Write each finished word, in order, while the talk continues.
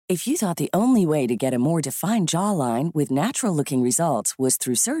If you thought the only way to get a more defined jawline with natural-looking results was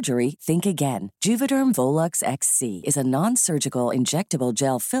through surgery, think again. Juvederm Volux XC is a non-surgical injectable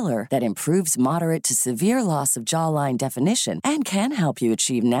gel filler that improves moderate to severe loss of jawline definition and can help you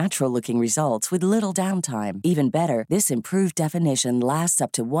achieve natural-looking results with little downtime. Even better, this improved definition lasts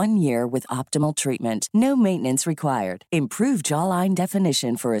up to 1 year with optimal treatment. No maintenance required. Improve jawline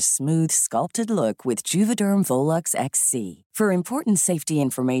definition for a smooth, sculpted look with Juvederm Volux XC. For important safety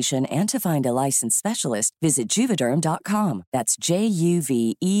information and to find a licensed specialist, visit Juvederm.com. That's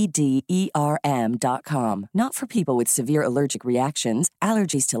Juvederm.com. Not for people with severe allergic reactions,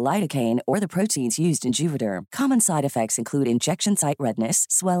 allergies to lidocaine, or the proteins used in Juvederm. Common side effects include injection site redness,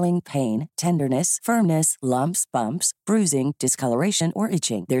 swelling, pain, tenderness, firmness, lumps, bumps, bruising, discoloration, or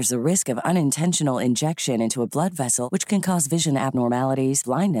itching. There's a risk of unintentional injection into a blood vessel, which can cause vision abnormalities,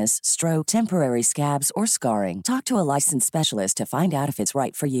 blindness, stroke, temporary scabs, or scarring. Talk to a licensed specialist to find out if it's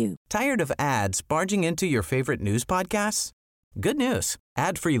right for you. Tired of ads barging into your favorite news podcasts? Good news.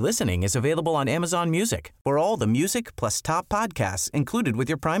 Ad-free listening is available on Amazon Music for all the music plus top podcasts included with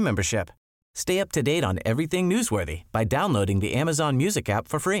your Prime membership. Stay up to date on everything newsworthy by downloading the Amazon Music app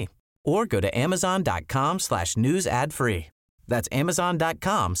for free or go to amazon.com/news ad free. That's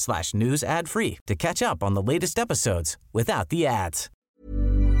amazon.com/news ad free to catch up on the latest episodes without the ads.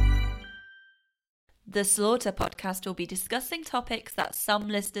 The Slaughter podcast will be discussing topics that some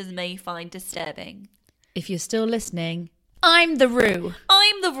listeners may find disturbing. If you're still listening, I'm the Rue.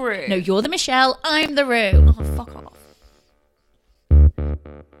 I'm the Rue. No, you're the Michelle. I'm the Rue. Oh, fuck off.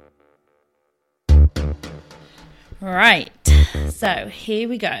 Right, so here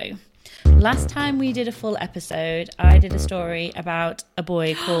we go. Last time we did a full episode, I did a story about a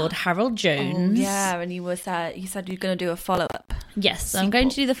boy called Harold Jones. Oh, yeah, and you said you're going to do a follow-up. Yes, so I'm going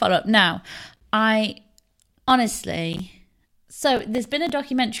to do the follow-up. Now, so there's been a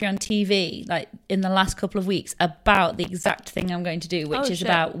documentary on TV, like in the last couple of weeks, about the exact thing I'm going to do, which is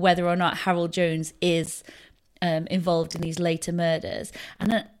about whether or not Harold Jones is involved in these later murders.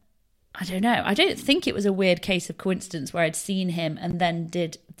 And I don't know. I don't think it was a weird case of coincidence where I'd seen him and then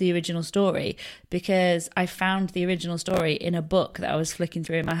did the original story, because I found the original story in a book that I was flicking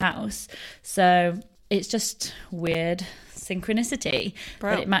through in my house. So it's just weird synchronicity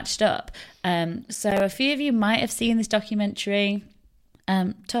that it matched up. So a few of you might have seen this documentary.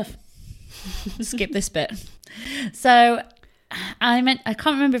 Tough. Skip this bit. So I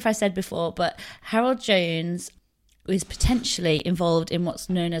can't remember if I said before, but Harold Jones is potentially involved in what's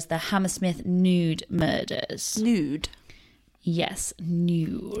known as the Hammersmith nude murders. Nude? Yes,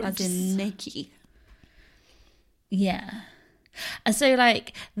 nude. As in naked. Yeah. And so,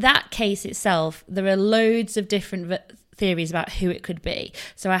 like, that case itself, there are loads of different theories about who it could be.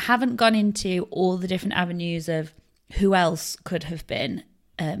 So I haven't gone into all the different avenues of who else could have been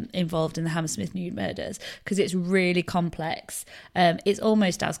involved in the Hammersmith nude murders, because it's really complex. It's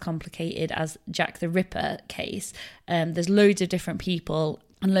almost as complicated as Jack the Ripper case. There's loads of different people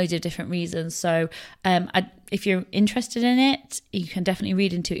and loads of different reasons. So if you're interested in it, you can definitely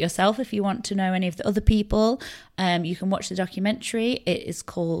read into it yourself. If you want to know any of the other people, you can watch the documentary. It is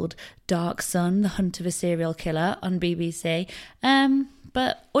called Dark Sun, The Hunt of a Serial Killer on BBC.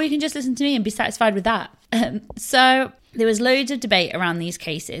 Or you can just listen to me and be satisfied with that. So there was loads of debate around these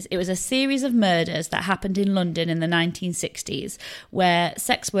cases. It was a series of murders that happened in London in the 1960s, where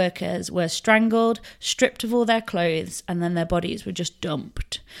sex workers were strangled, stripped of all their clothes, and then their bodies were just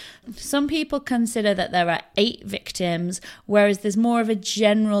dumped. Some people consider that there are 8 victims, whereas there's more of a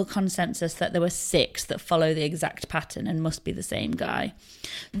general consensus that there were 6 that follow the exact pattern and must be the same guy.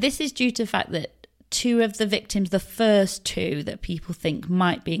 This is due to the fact that 2 of the victims, the first 2 that people think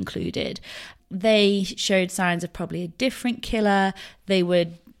might be included, they showed signs of probably a different killer. They were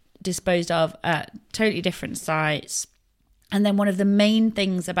disposed of at totally different sites. And then one of the main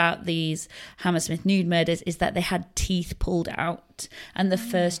things about these Hammersmith nude murders is that they had teeth pulled out, and the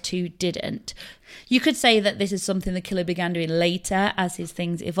first 2 didn't. You could say that this is something the killer began doing later as his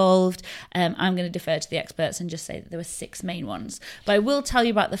things evolved. I'm going to defer to the experts and just say that there were 6 main ones. But I will tell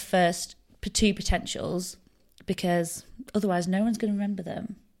you about the first 2 potentials, because otherwise no one's going to remember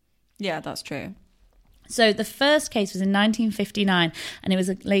them. Yeah, that's true. So the first case was in 1959, and it was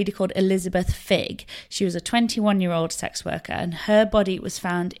a lady called Elizabeth Figg. She was a 21-year-old sex worker, and her body was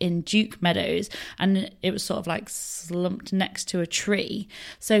found in Duke Meadows, and it was sort of like slumped next to a tree.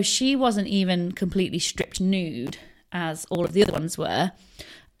 So she wasn't even completely stripped nude, as all of the other ones were.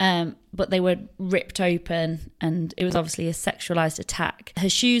 But they were ripped open, and it was obviously a sexualized attack. Her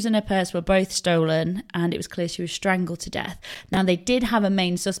shoes and her purse were both stolen, and it was clear she was strangled to death. Now, they did have a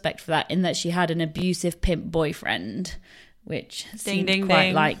main suspect for that, in that she had an abusive pimp boyfriend, which Ding, seemed ding, quite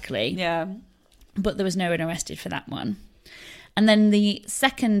ding. likely. Yeah. But there was no one arrested for that one. And then the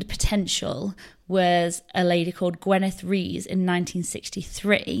second potential was a lady called Gwyneth Rees in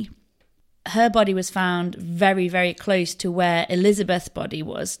 1963. Her body was found very, very close to where Elizabeth's body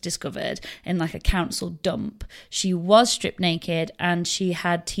was discovered, in like a council dump. She was stripped naked and she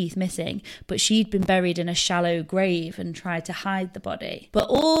had teeth missing, but she'd been buried in a shallow grave and tried to hide the body. But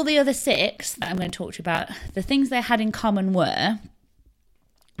all the other 6 that I'm going to talk to you about, the things they had in common were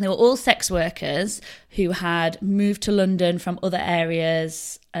they were all sex workers who had moved to London from other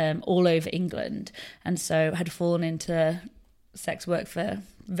areas all over England, and so had fallen into sex work for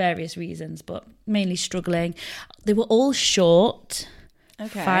various reasons, but mainly struggling. They were all short,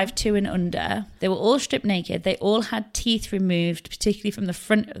 5'2" and under. They were all stripped naked. They all had teeth removed, particularly from the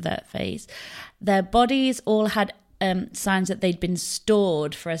front of their face. Their bodies all had signs that they'd been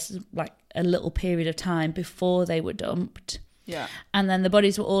stored for a little period of time before they were dumped. Yeah. And then the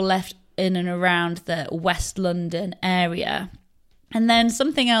bodies were all left in and around the West London area. And then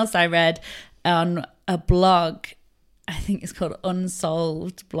something else I read on a blog, I think it's called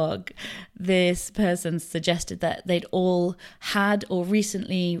Unsolved blog. This person suggested that they'd all had or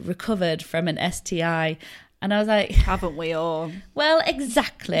recently recovered from an STI. And I was like, haven't we all? Well,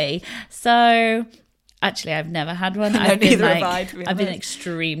 exactly. So actually, I've never had one. No, I've neither have I, to be I've been honest.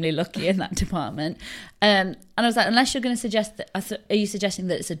 extremely lucky in that department. And I was like, unless you're going to suggest that, are you suggesting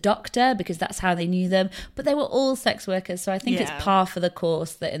that it's a doctor because that's how they knew them? But they were all sex workers, so I think it's par for the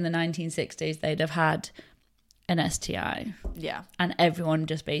course that in the 1960s they'd have had an STI. Yeah. And everyone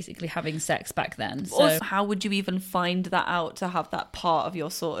just basically having sex back then. So Also, how would you even find that out to have that part of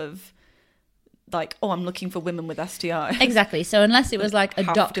your sort of like, oh, I'm looking for women with STI? exactly. So unless it was like a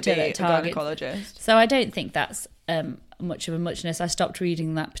Have doctor to be that a targets. gynecologist. So I don't think that's much of a muchness. I stopped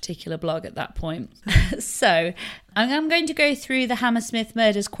reading that particular blog at that point. So I'm going to go through the Hammersmith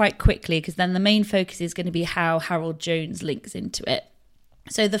murders quite quickly because then the main focus is going to be how Harold Jones links into it.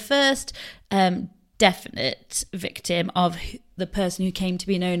 So the first definite victim of the person who came to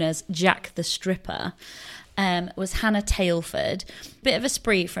be known as Jack the Stripper was Hannah Tailford. Bit of a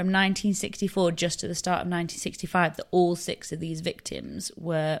spree from 1964 just to the start of 1965 that all 6 of these victims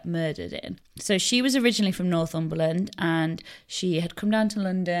were murdered in. So she was originally from Northumberland and she had come down to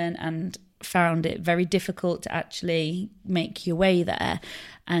London and found it very difficult to actually make your way there.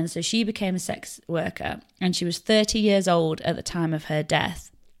 And so she became a sex worker and she was 30 years old at the time of her death.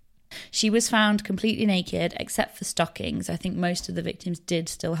 She was found completely naked except for stockings. I think most of the victims did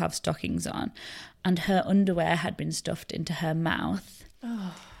still have stockings on. And her underwear had been stuffed into her mouth.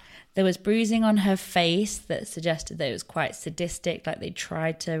 Oh. There was bruising on her face that suggested that it was quite sadistic, like they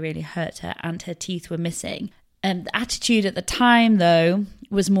tried to really hurt her, and her teeth were missing. And the attitude at the time, though,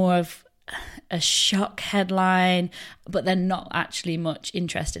 was more of a shock headline, but they're not actually much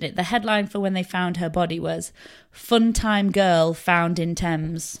interested in it. The headline for when they found her body was "Fun Time Girl Found in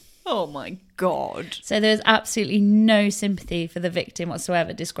Thames." Oh my God. So there's absolutely no sympathy for the victim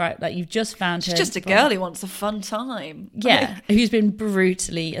whatsoever. Described like you've just found her. She's just a girl who wants a fun time. Yeah, who's been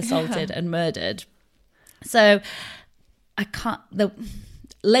brutally assaulted and murdered. So I can't.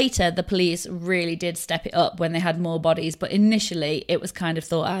 Later, the police really did step it up when they had more bodies, but initially it was kind of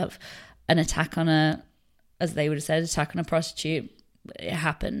thought of an attack on a, as they would have said, attack on a prostitute. It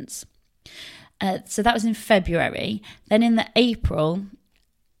happens. So that was in February. Then in the April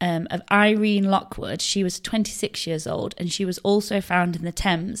of Irene Lockwood, she was 26 years old, and she was also found in the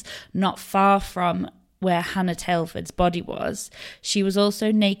Thames, not far from where Hannah Tailford's body was. She was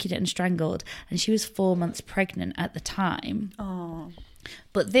also naked and strangled, and she was 4 months pregnant at the time. Oh.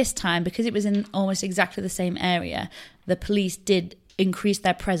 But this time, because it was in almost exactly the same area, the police did increase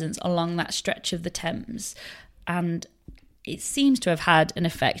their presence along that stretch of the Thames. And it seems to have had an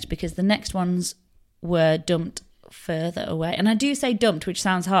effect because the next ones were dumped further away. And I do say dumped, which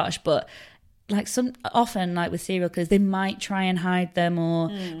sounds harsh, but like often like with serial killers, they might try and hide them, or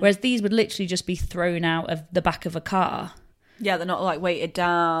whereas these would literally just be thrown out of the back of a car. Yeah, they're not like weighted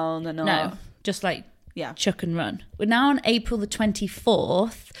down. They're not. No, just like Yeah. chuck and run. We're now on April the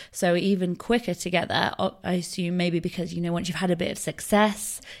 24th, so even quicker to get there. I assume maybe because, once you've had a bit of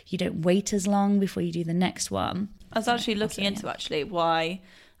success, you don't wait as long before you do the next one. I was actually looking into why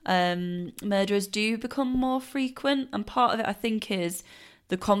murderers do become more frequent, and part of it I think is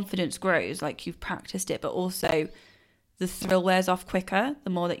the confidence grows, like you've practiced it, but also the thrill wears off quicker the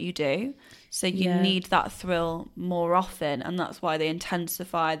more that you do. So you need that thrill more often, and that's why they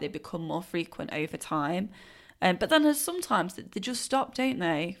intensify, they become more frequent over time. But then there's sometimes they just stop, don't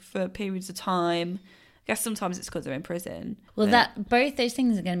they, for periods of time. I guess sometimes it's because they're in prison. Well, that both those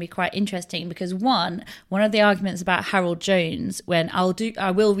things are going to be quite interesting because one of the arguments about Harold Jones, when I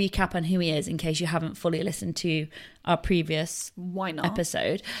will recap on who he is in case you haven't fully listened to our previous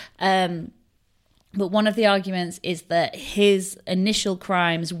episode. But one of the arguments is that his initial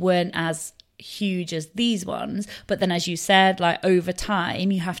crimes weren't as huge as these ones, but then, as you said, like over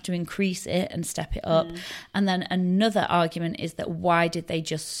time you have to increase it and step it up. And then another argument is that why did they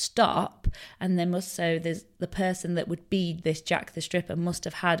just stop? And there's the person that would be this Jack the Stripper must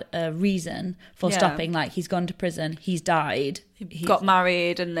have had a reason for stopping, like he's gone to prison, he's died, he got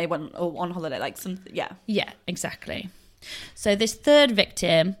married, and they went on holiday, like something. Yeah, exactly. So this third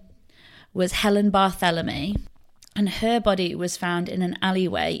victim was Helen Bartholomew, and her body was found in an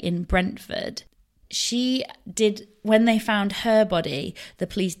alleyway in Brentford. When they found her body, the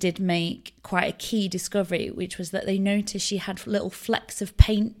police did make quite a key discovery, which was that they noticed she had little flecks of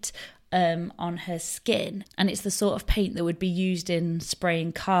paint on her skin. And it's the sort of paint that would be used in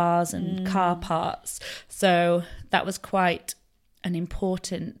spraying cars and car parts. So that was quite an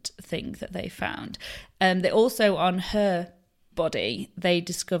important thing that they found. They also, on her body, they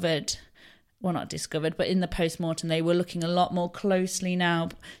discovered... well, not discovered, but in the post-mortem, they were looking a lot more closely now,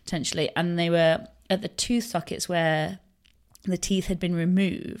 potentially, and they were at the tooth sockets where the teeth had been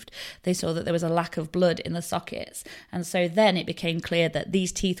removed. They saw that there was a lack of blood in the sockets, and so then it became clear that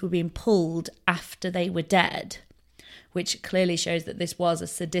these teeth were being pulled after they were dead, which clearly shows that this was a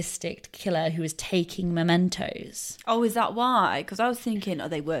sadistic killer who was taking mementos. Oh, is that why? Because I was thinking, are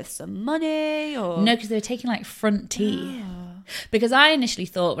they worth some money? Or no, because they were taking like front teeth. Because I initially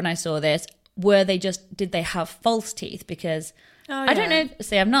thought when I saw this, did they have false teeth? Because I don't know,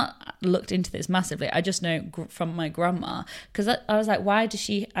 see, I've not looked into this massively. I just know from my grandma, because I was like, I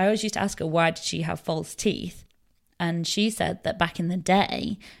always used to ask her, why did she have false teeth? And she said that back in the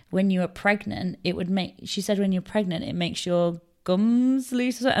day, when you were pregnant, when you're pregnant, it makes your gums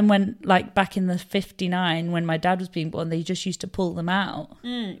loose. And when, like, back in the 59, when my dad was being born, they just used to pull them out.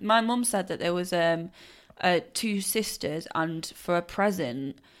 My mum said that there was two sisters, and for a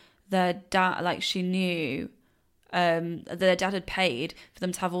present, their dad, like, she knew their dad had paid for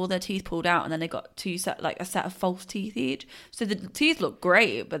them to have all their teeth pulled out, and then they got a set of false teeth each. So the teeth look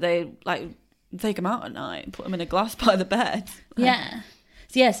great, but they take them out at night and put them in a glass by the bed. Yeah.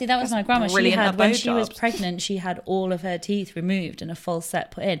 See, that was my grandma. When she was pregnant, she had all of her teeth removed and a false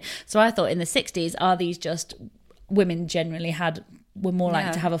set put in. So I thought in the 60s, are these just women generally were more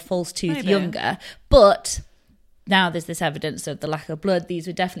likely to have a false tooth younger? But now there's this evidence of the lack of blood. These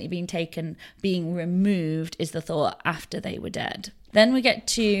were definitely being removed, is the thought, after they were dead. Then we get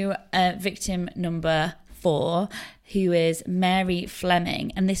to victim number 4, who is Mary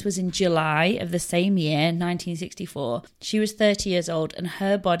Fleming, and this was in July of the same year, 1964. She was 30 years old, and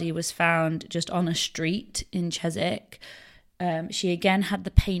her body was found just on a street in Chiswick. She again had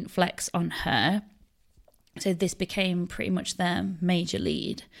the paint flecks on her, so this became pretty much their major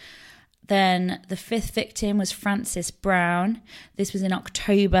lead. Then the 5th victim was Frances Brown. This was in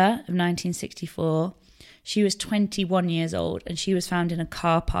October of 1964. She was 21 years old, and she was found in a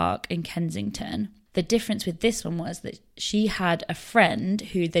car park in Kensington. The difference with this one was that she had a friend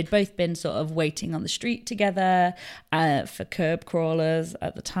who they'd both been sort of waiting on the street together for curb crawlers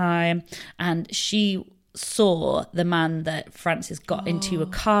at the time. And she saw the man that Frances got into a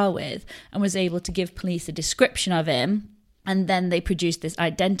car with and was able to give police a description of him. And then they produced this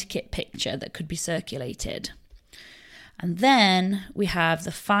identikit picture that could be circulated. And then we have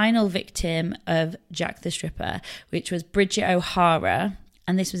the final victim of Jack the Stripper, which was Bridget O'Hara.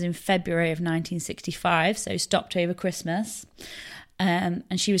 And this was in February of 1965, so stopped over Christmas. And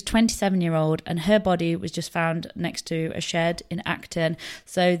she was 27-year-old, and her body was just found next to a shed in Acton.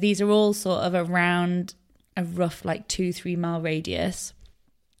 So these are all sort of around a rough 2-3 mile radius.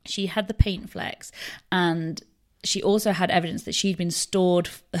 She had the paint flecks, and she also had evidence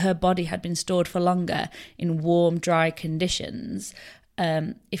that her body had been stored for longer in warm, dry conditions.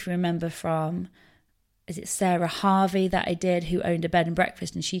 If you remember from... is it Sarah Harvey that I did, who owned a bed and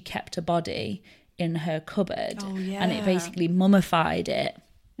breakfast, and she kept a body in her cupboard. Oh, yeah. And it basically mummified it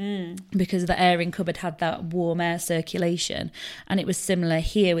because the airing cupboard had that warm air circulation. And it was similar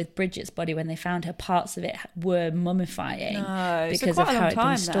here with Bridget's body. When they found her, parts of it were mummifying because of how it had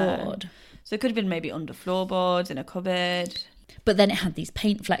been stored. So it could have been maybe under floorboards, in a cupboard. But then it had these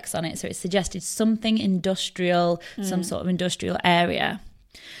paint flecks on it, so it suggested something industrial, some sort of industrial area.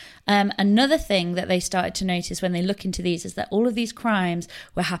 Another thing that they started to notice when they look into these is that all of these crimes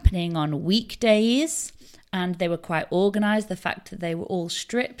were happening on weekdays And they were quite organised. The fact that they were all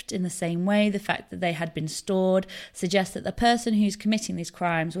stripped in the same way, the fact that they had been stored, suggests that the person who's committing these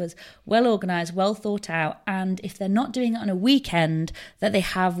crimes was well organised, well thought out, and if they're not doing it on a weekend, that they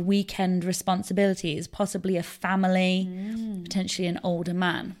have weekend responsibilities, possibly a family, potentially an older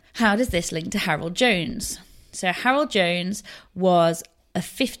man. How does this link to Harold Jones? So Harold Jones was a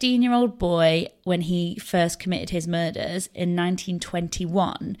 15-year-old boy when he first committed his murders in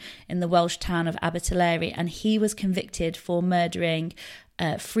 1921 in the Welsh town of Abertillery, and he was convicted for murdering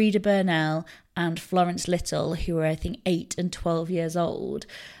Frida Burnell and Florence Little, who were, I think, 8 and 12 years old.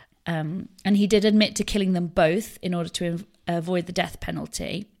 And he did admit to killing them both in order to avoid the death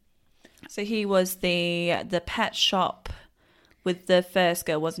penalty. So he was the pet shop with the first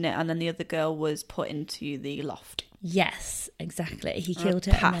girl, wasn't it? And then the other girl was put into the loft. Yes, exactly. He killed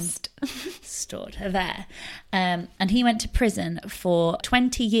her and then stored her there. And he went to prison for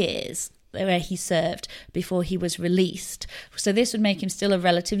 20 years where he served before he was released. So this would make him still a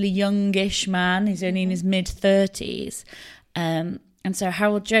relatively youngish man. He's only in his mid-30s. And so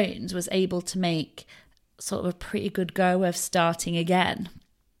Harold Jones was able to make sort of a pretty good go of starting again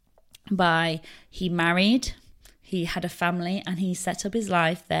he married, he had a family, and he set up his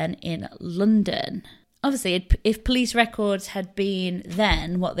life then in London. Obviously, if police records had been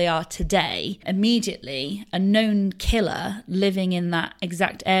then what they are today, immediately a known killer living in that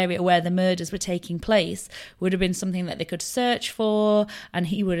exact area where the murders were taking place would have been something that they could search for, and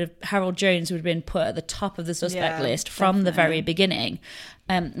Harold Jones would have been put at the top of the suspect list from the very beginning.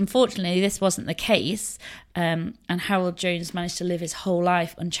 Unfortunately, this wasn't the case, and Harold Jones managed to live his whole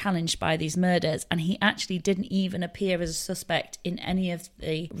life unchallenged by these murders, and he actually didn't even appear as a suspect in any of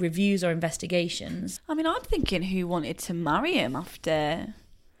the reviews or investigations. I mean, I'm thinking who wanted to marry him after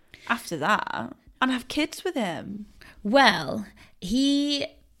that and have kids with him. Well, it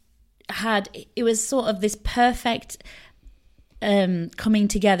was sort of this perfect coming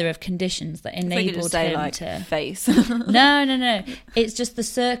together of conditions that enabled him to face. No. It's just the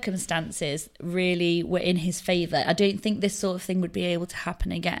circumstances really were in his favour. I don't think this sort of thing would be able to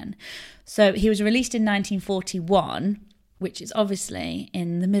happen again. So he was released in 1941, which is obviously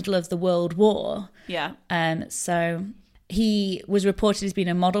in the middle of the World War. Yeah. So he was reported as being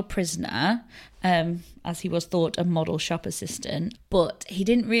a model prisoner, as he was thought a model shop assistant, but he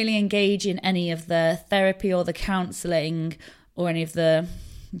didn't really engage in any of the therapy or the counselling or any of the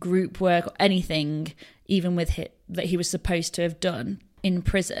group work or anything, even with that he was supposed to have done in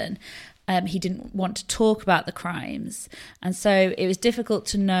prison. He didn't want to talk about the crimes, and so it was difficult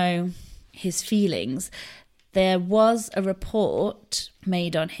to know his feelings. There was a report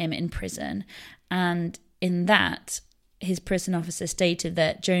made on him in prison, and in that, his prison officer stated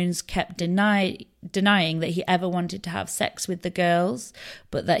that Jones kept denying that he ever wanted to have sex with the girls,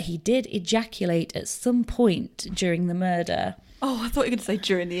 but that he did ejaculate at some point during the murder. Oh, I thought you were going to say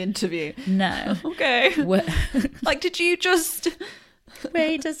during the interview. No. Okay. Like, did you just...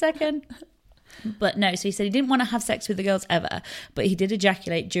 Wait a second. But no, so he said he didn't want to have sex with the girls ever, but he did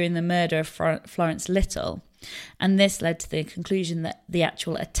ejaculate during the murder of Florence Little. And this led to the conclusion that the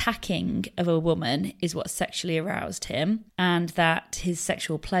actual attacking of a woman is what sexually aroused him, and that his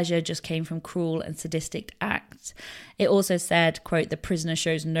sexual pleasure just came from cruel and sadistic acts. It also said, quote, "The prisoner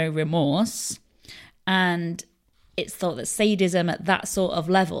shows no remorse." And it's thought that sadism at that sort of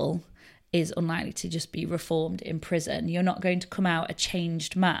level is unlikely to just be reformed in prison. You're not going to come out a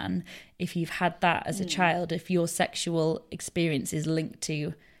changed man if you've had that as a child, if your sexual experience is linked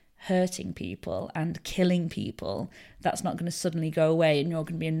to hurting people and killing people. That's not going to suddenly go away and you're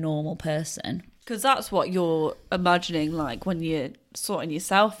going to be a normal person. Because that's what you're imagining, like, when you're sorting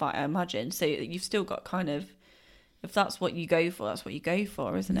yourself out, I imagine. So you've still got kind of, if that's what you go for, that's what you go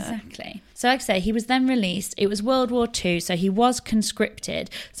for, isn't it? Exactly. So like I say, he was then released. It was World War II, so he was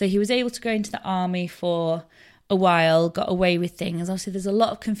conscripted. So he was able to go into the army for a while, got away with things. Obviously, there's a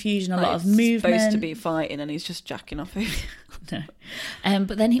lot of confusion, a lot of movement. He's supposed to be fighting and he's just jacking off him. No.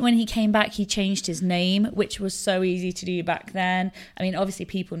 But then when he came back, he changed his name, which was so easy to do back then. I mean, obviously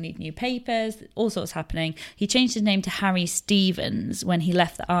people need new papers, all sorts happening. He changed his name to Harry Stevens when he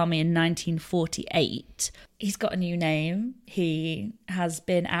left the army in 1948. He's got a new name. He has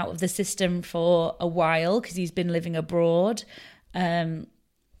been out of the system for a while because he's been living abroad.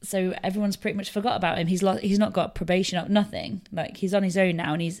 So everyone's pretty much forgot about him. He's not got probation up, nothing. Like, he's on his own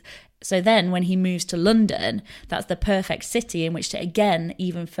now, and so then when he moves to London, that's the perfect city in which to, again,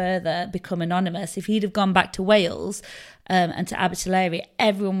 even further become anonymous. If he'd have gone back to Wales and to Abertillery,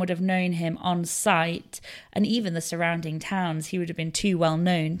 everyone would have known him on sight, and even the surrounding towns, he would have been too well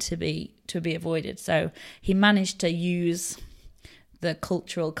known to be avoided. So he managed to use the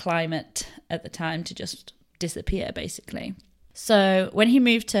cultural climate at the time to just disappear, basically. So when he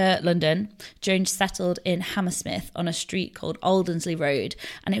moved to London, Jones settled in Hammersmith on a street called Aldersley Road,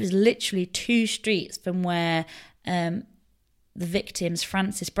 and it was literally 2 streets from where the victims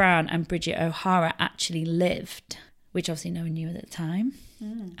Frances Brown and Bridget O'Hara actually lived, which obviously no one knew at the time.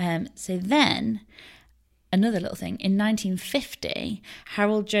 So then, another little thing, in 1950,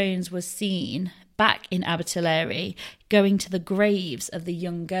 Harold Jones was seen back in Abertillery going to the graves of the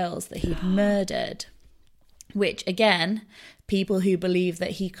young girls that he'd murdered, which again, people who believe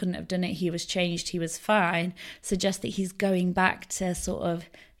that he couldn't have done it, he was changed, he was fine, suggest that he's going back to sort of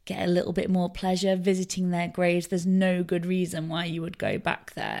get a little bit more pleasure visiting their graves. There's no good reason why you would go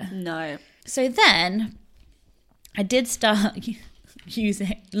back there. No. So then I did start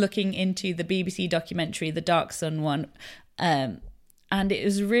looking into the BBC documentary, the Dark Sun one, and it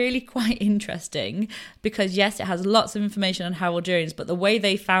was really quite interesting because, yes, it has lots of information on Harold Jones, but the way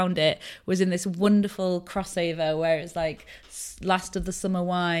they found it was in this wonderful crossover where it's like Last of the Summer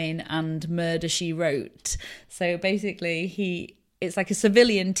Wine and Murder, She Wrote. So basically it's like a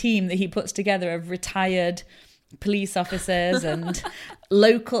civilian team that he puts together of retired police officers and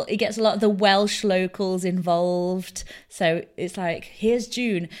local. He gets a lot of the Welsh locals involved. So it's like, here's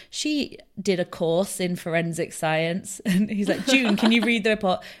June. She did a course in forensic science. And he's like, June, can you read the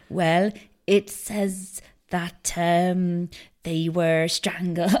report? Well, it says that they were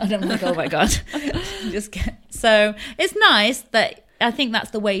strangled. And I'm like, oh my God. So it's nice that I think that's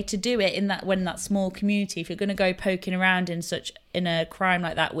the way to do it when that small community, if you're going to go poking around in a crime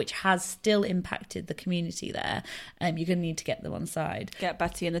like that, which has still impacted the community there, you're going to need to get them on side. Get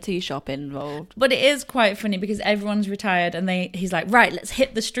Betty in the tea shop involved. But it is quite funny because everyone's retired and he's like, right, let's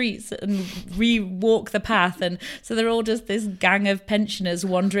hit the streets and re-walk the path. And so they're all just this gang of pensioners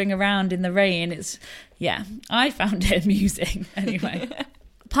wandering around in the rain. I found it amusing anyway.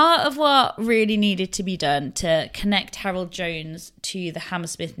 Part of what really needed to be done to connect Harold Jones to the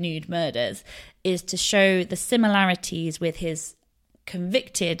Hammersmith nude murders is to show the similarities with his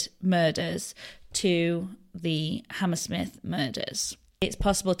convicted murders to the Hammersmith murders. It's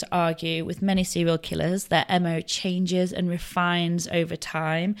possible to argue with many serial killers, their MO changes and refines over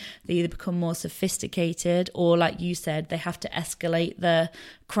time. They either become more sophisticated or, like you said, they have to escalate the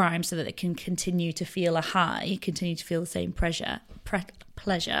crime so that they can continue to feel a high, continue to feel the same pleasure.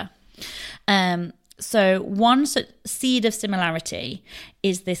 So one seed of similarity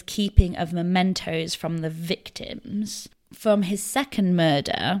is this keeping of mementos from the victims. From his second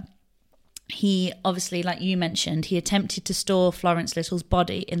murder, he obviously, like you mentioned, he attempted to store Florence Little's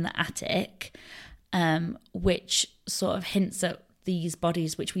body in the attic, which sort of hints at these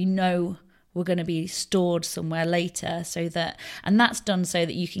bodies which we know were going to be stored somewhere later, and that's done so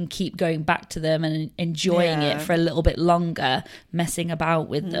that you can keep going back to them and enjoying it for a little bit longer, messing about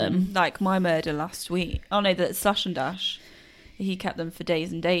with them. Like my murder last week. Oh no, that Slash and Dash. He kept them for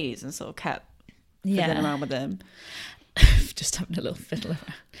days and days and sort of kept fiddling around with them. Just having a little fiddle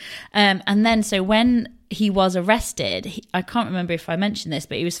around. And then, so when he was arrested, I can't remember if I mentioned this,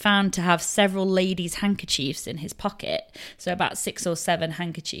 but he was found to have several ladies' handkerchiefs in his pocket. So about 6 or 7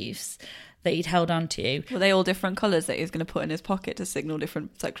 handkerchiefs that he'd held on to. Were they all different colours that he was going to put in his pocket to signal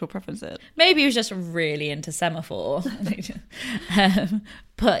different sexual preferences? Maybe he was just really into Semaphore.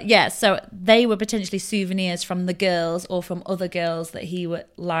 But yeah, so they were potentially souvenirs from the girls or from other girls that he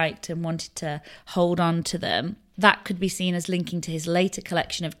liked and wanted to hold on to them. That could be seen as linking to his later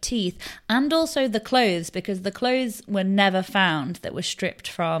collection of teeth and also the clothes, because the clothes were never found that were stripped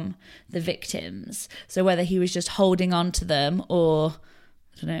from the victims. So whether he was just holding on to them or,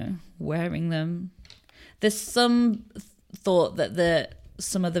 I don't know, wearing them. There's some thought that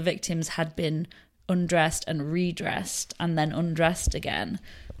some of the victims had been undressed and redressed and then undressed again.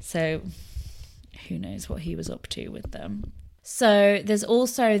 So who knows what he was up to with them. So there's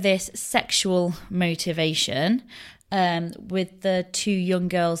also this sexual motivation with the 2 young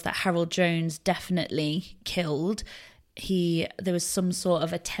girls that Harold Jones definitely killed. There was some sort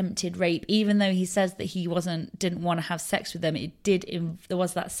of attempted rape, even though he says that he didn't want to have sex with them. There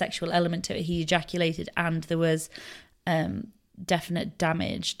was that sexual element to it. He ejaculated, and there was definite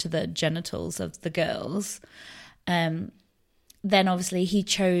damage to the genitals of the girls. Then obviously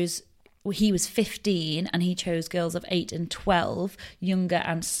he was 15 and he chose girls of 8 and 12, younger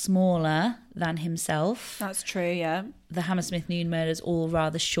and smaller than himself. That's true, yeah. The Hammersmith nude murders, all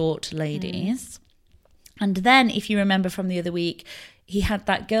rather short ladies. And then, if you remember from the other week, he had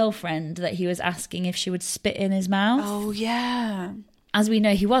that girlfriend that he was asking if she would spit in his mouth. Oh, yeah. As we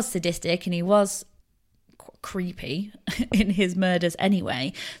know, he was sadistic and he was creepy in his murders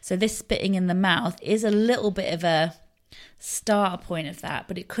anyway. So this spitting in the mouth is a little bit of a starter point of that,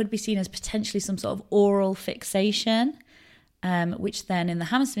 but it could be seen as potentially some sort of oral fixation, which then in the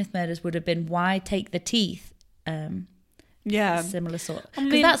Hammersmith murders would have been why take the teeth. Similar sort,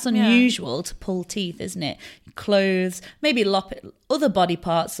 because that's unusual to pull teeth, isn't it? Clothes, maybe lop it. Other body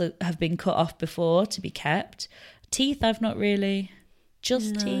parts have been cut off before to be kept. Teeth, I've not really.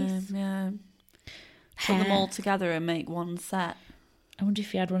 Just teeth. Yeah. Hair. Put them all together and make one set. I wonder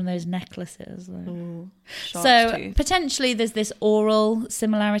if you had one of those necklaces. Ooh, so tooth. Potentially there's this oral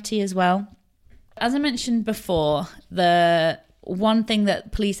similarity as well. As I mentioned before, the one thing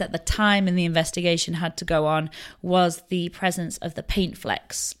that police at the time in the investigation had to go on was the presence of the paint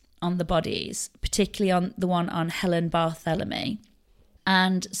flecks on the bodies, particularly on the one on Helen Barthélemy.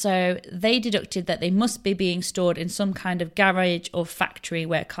 And so they deducted that they must be being stored in some kind of garage or factory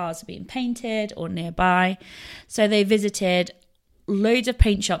where cars are being painted or nearby. So they visited loads of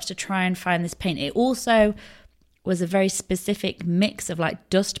paint shops to try and find this paint. It also was a very specific mix of like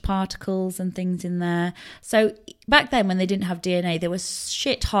dust particles and things in there. So back then when they didn't have DNA, they were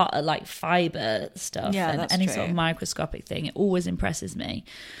shit hot at like fibre stuff and any sort of microscopic thing. It always impresses me.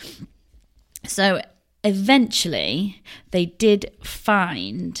 So eventually they did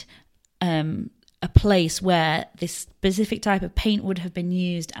find a place where this specific type of paint would have been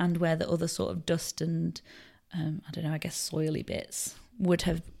used and where the other sort of dust and I guess soily bits would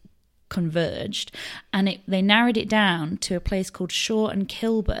have converged, and they narrowed it down to a place called Shaw and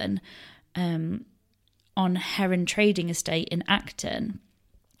Kilburn on Heron Trading Estate in Acton,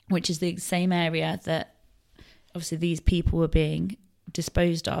 which is the same area that obviously these people were being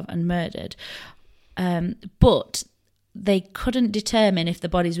disposed of and murdered. But they couldn't determine if the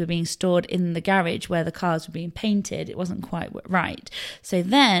bodies were being stored in the garage where the cars were being painted. It wasn't quite right. So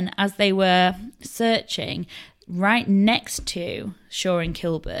then, as they were searching, right next to Shaw and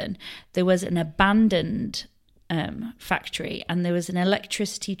Kilburn, there was an abandoned factory, and there was an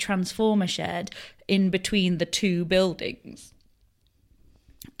electricity transformer shed in between the two buildings.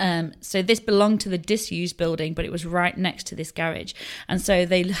 So this belonged to the disused building, but it was right next to this garage. And so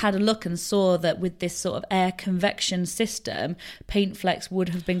they had a look and saw that with this sort of air convection system, paint flecks would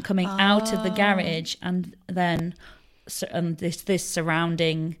have been coming out of the garage and then this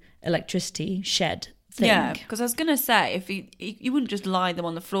surrounding electricity shed thing. Yeah, because I was going to say, if you wouldn't just lie them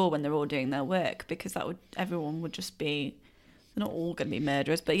on the floor when they're all doing their work, because everyone would just be... They're not all going to be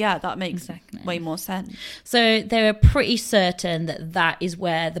murderers, but yeah, that makes way more sense. So they were pretty certain that is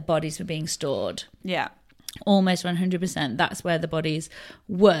where the bodies were being stored. Yeah. Almost 100%. That's where the bodies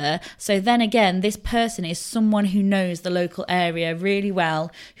were. So then again, this person is someone who knows the local area really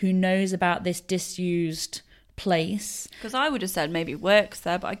well, who knows about this disused place. Because I would have said maybe works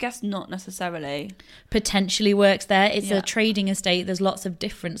there, but I guess not necessarily. Potentially works there. It's a trading estate. There's lots of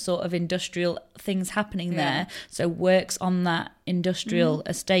different sort of industrial things happening there. So works on that industrial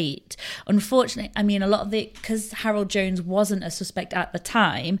estate. Unfortunately, I mean, a lot of because Harold Jones wasn't a suspect at the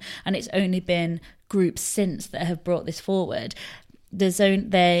time, and it's only been groups since that have brought this forward,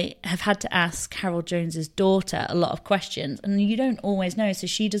 they have had to ask Harold Jones's daughter a lot of questions, and you don't always know. So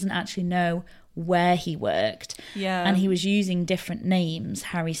she doesn't actually know where he worked, and he was using different names: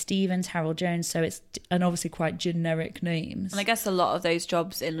 Harry Stevens, Harold Jones. So it's obviously quite generic names. And I guess a lot of those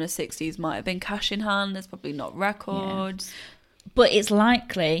jobs in the 60s might have been cash in hand. There's probably not records, but it's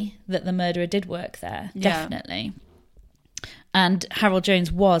likely that the murderer did work there. Definitely. And Harold Jones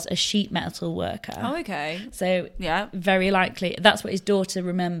was a sheet metal worker. Oh, okay. So, very likely. That's what his daughter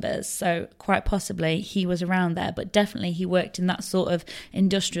remembers. So, quite possibly he was around there. But definitely he worked in that sort of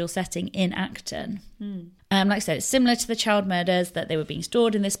industrial setting in Acton. Like I said, it's similar to the child murders, that they were being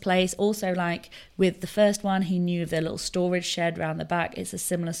stored in this place. Also, like with the first one, he knew of their little storage shed around the back. It's a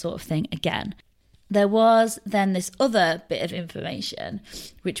similar sort of thing again. There was then this other bit of information,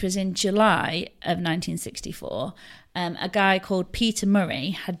 which was in July of 1964. A guy called Peter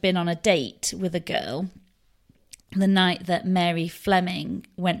Murray had been on a date with a girl the night that Mary Fleming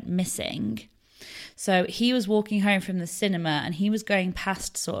went missing. So he was walking home from the cinema and he was going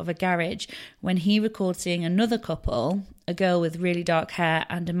past sort of a garage when he recalled seeing another couple, a girl with really dark hair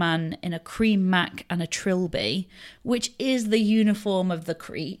and a man in a cream mac and a trilby, which is the uniform of the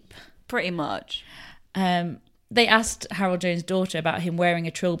creep. Pretty much. They asked Harold Jones' daughter about him wearing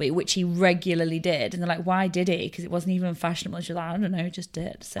a trilby, which he regularly did. And they're like, why did he? Because it wasn't even fashionable. And she was like, I don't know, just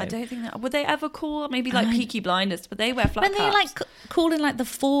did. So I don't think that... Would they ever call... Maybe like Peaky Blinders, but they wear flat caps. When they like call in like the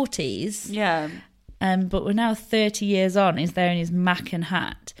 40s. Yeah. But we're now 30 years on. He's there in his mac and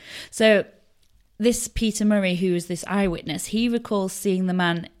hat. So this Peter Murray, who is this eyewitness, he recalls seeing the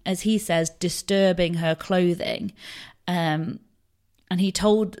man, as he says, disturbing her clothing. And he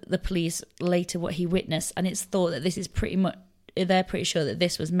told the police later what he witnessed, and it's thought that this is they're pretty sure that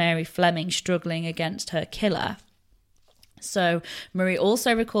this was Mary Fleming struggling against her killer. So Marie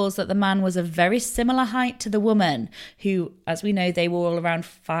also recalls that the man was a very similar height to the woman, who, as we know, they were all around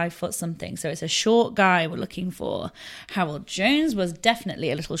 5 foot something. So it's a short guy we're looking for. Harold Jones was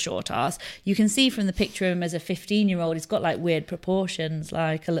definitely a little short ass. You can see from the picture of him as a 15-year-old, he's got like weird proportions,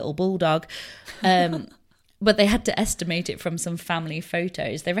 like a little bulldog. But they had to estimate it from some family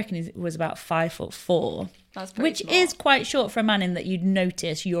photos. They reckon it was about 5'4". That's pretty which small. is quite short for a man, in that you'd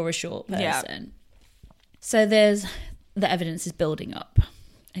notice you're a short person. Yeah. So the evidence is building up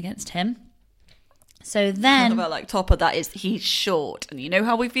against him. So then, Well, like top of that is he's short, and you know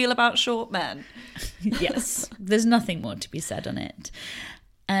how we feel about short men. yes, there's nothing more to be said on it.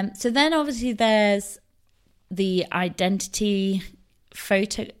 So then obviously there's the identity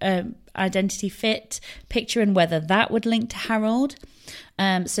fit picture and whether that would link to Harold.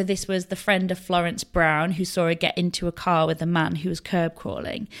 So this was the friend of Florence Brown who saw her get into a car with a man who was curb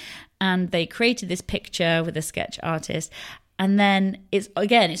crawling, and they created this picture with a sketch artist. And then it's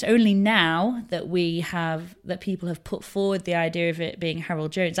only now that people have put forward the idea of it being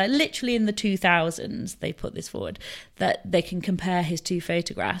Harold Jones. Like literally in the 2000s, they put this forward, that they can compare his two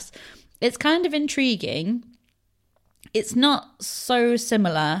photographs. It's kind of intriguing. It's not so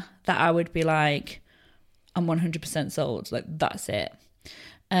similar that I would be like, I'm 100% sold. Like, that's it.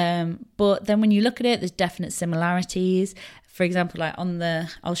 But then when you look at it, there's definite similarities. For example, like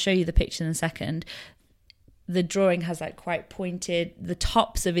I'll show you the picture in a second. The drawing has like quite pointed, the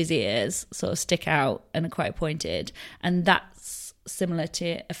tops of his ears sort of stick out and are quite pointed. And that's similar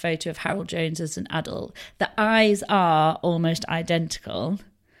to a photo of Harold Jones as an adult. The eyes are almost identical.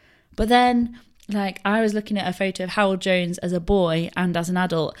 But then, like, I was looking at a photo of Harold Jones as a boy and as an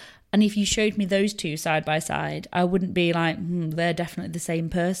adult. And if you showed me those two side by side, I wouldn't be like, they're definitely the same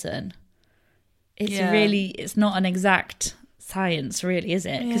person. It's not an exact science, really, is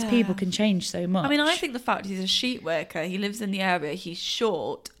it? Because people can change so much. I mean, I think the fact he's a sheet worker, he lives in the area, he's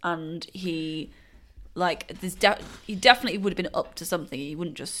short, and he definitely would have been up to something. He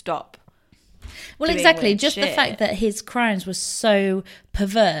wouldn't just stop. Well, exactly. Just the fact that his crimes were so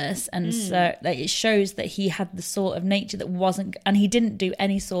perverse, and so like, it shows that he had the sort of nature that wasn't, and he didn't do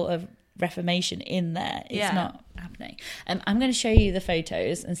any sort of reformation in there. It's not happening. I'm going to show you the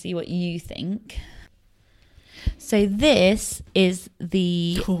photos and see what you think. So this is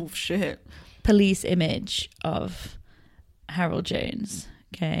the police image of Harold Jones.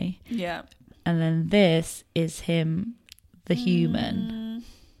 Okay. Yeah. And then this is him, the human.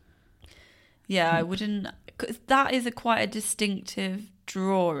 Yeah, I wouldn't. 'Cause that is quite a distinctive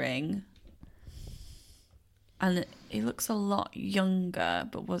drawing, and he looks a lot younger.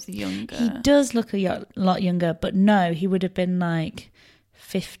 But was he younger? He does look a lot younger, but no, he would have been like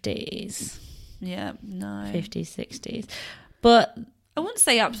 50s. Yeah, no. 50s, 60s. But I wouldn't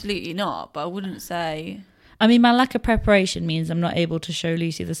say absolutely not, but I wouldn't say. I mean, my lack of preparation means I'm not able to show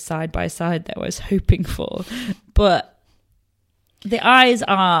Lucy the side by side that I was hoping for. But the eyes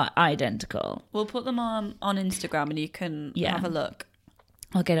are identical. We'll put them on Instagram and you can have a look.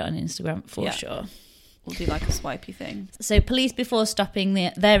 I'll get it on Instagram for sure. We'll do like a swipey thing. So police, before stopping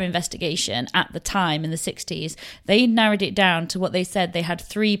their investigation at the time in the 60s, they narrowed it down to what they said. They had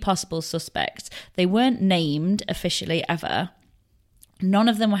 3 possible suspects. They weren't named officially ever. None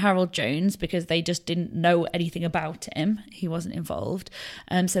of them were Harold Jones because they just didn't know anything about him. He wasn't involved.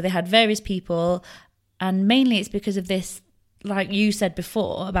 So they had various people, and mainly it's because of this, like you said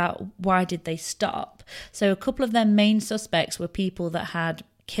before, about why did they stop. So a couple of their main suspects were people that had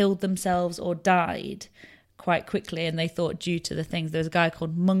killed themselves or died quite quickly, and they thought due to the things. There was a guy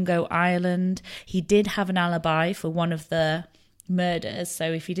called Mungo Ireland. He did have an alibi for one of the murders,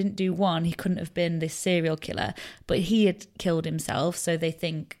 so if he didn't do one, he couldn't have been this serial killer, but he had killed himself, so they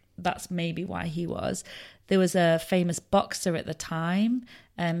think that's maybe why he was. There was a famous boxer at the time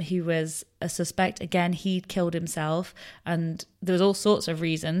who was a suspect. Again, he'd killed himself, and there was all sorts of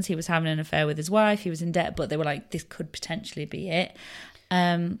reasons. He was having an affair with his wife, he was in debt, but they were like, this could potentially be it.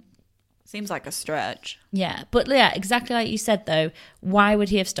 Seems like a stretch. Yeah, but yeah, exactly like you said though, why would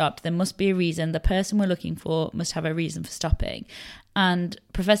he have stopped? There must be a reason. The person we're looking for must have a reason for stopping. And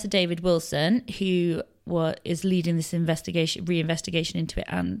Professor David Wilson, who is leading this reinvestigation into it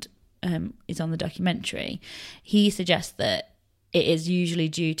and is on the documentary, he suggests that it is usually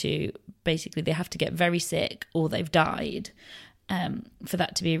due to, basically they have to get very sick or they've died for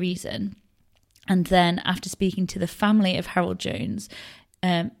that to be a reason. And then after speaking to the family of Harold Jones,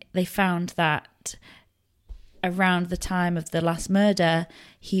 they found that around the time of the last murder,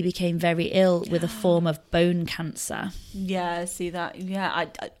 he became very ill with a form of bone cancer. Yeah, see that. Yeah,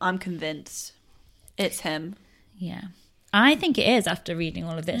 I'm convinced it's him. Yeah. I think it is, after reading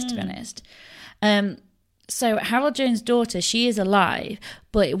all of this, to be honest. So Harold Jones' daughter, she is alive,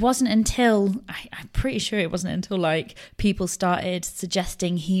 but it wasn't until, I'm pretty sure it wasn't until like people started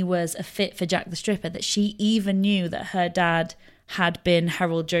suggesting he was a fit for Jack the Stripper that she even knew that her dad had been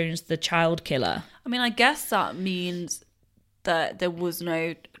Harold Jones, the child killer. I mean, I guess that means that there was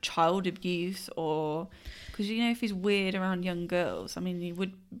no child abuse, or because, you know, if he's weird around young girls, I mean, you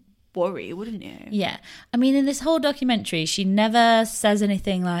would worry, wouldn't you? Yeah. I mean, in this whole documentary, she never says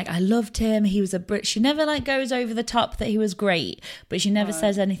anything like, I loved him, he was a Brit. She never like goes over the top that he was great, but she never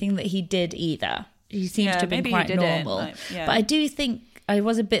says anything that he did either. He seems to have been quite normal. But I do think I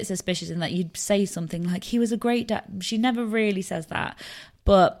was a bit suspicious in that you'd say something like, he was a great dad. She never really says that.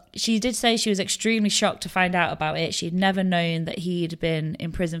 But she did say she was extremely shocked to find out about it. She'd never known that he'd been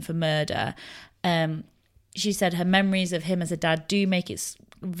in prison for murder. She said her memories of him as a dad do make it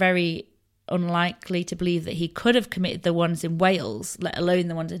very unlikely to believe that he could have committed the ones in Wales, let alone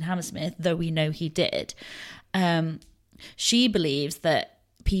the ones in Hammersmith, though we know he did. She believes that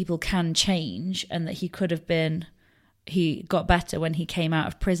people can change and that he got better when he came out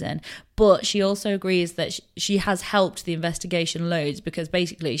of prison. But she also agrees that she has helped the investigation loads, because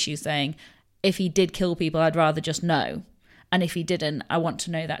basically she's saying, if he did kill people, I'd rather just know. And if he didn't, I want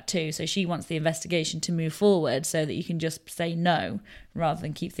to know that too. So she wants the investigation to move forward so that you can just say no, rather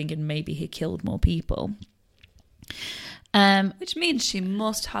than keep thinking maybe he killed more people. Which means she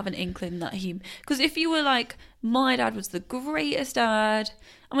must have an inkling that he... Because if you were like, my dad was the greatest dad...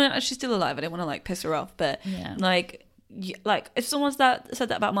 I mean, she's still alive. I don't want to like piss her off. But like if someone said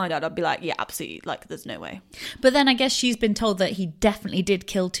that about my dad, I'd be like, yeah, absolutely. Like, there's no way. But then I guess she's been told that he definitely did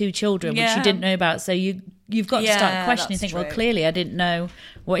kill 2 children, which she didn't know about. So you've got to start questioning. Think, well, clearly I didn't know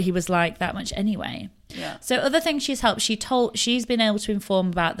what he was like that much anyway. Yeah. So other things she's helped, she's been able to inform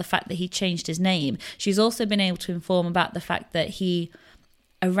about the fact that he changed his name. She's also been able to inform about the fact that he,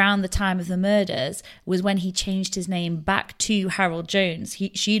 around the time of the murders, was when he changed his name back to Harold Jones.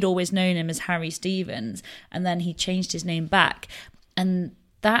 She'd always known him as Harry Stevens, and then he changed his name back. And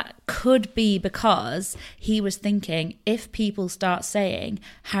that could be because he was thinking, if people start saying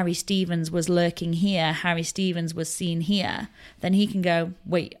Harry Stevens was lurking here, Harry Stevens was seen here, then he can go,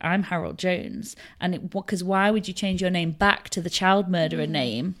 wait, I'm Harold Jones. And because why would you change your name back to the child murderer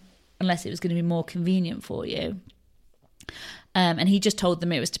name unless it was going to be more convenient for you? And he just told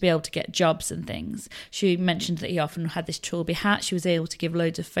them it was to be able to get jobs and things. She mentioned that he often had this trilby hat. She was able to give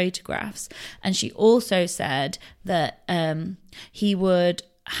loads of photographs. And she also said that he would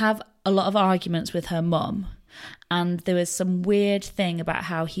have a lot of arguments with her mum. And there was some weird thing about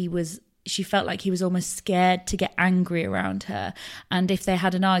how she felt like he was almost scared to get angry around her. And if they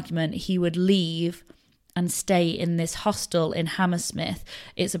had an argument, he would leave and stay in this hostel in Hammersmith.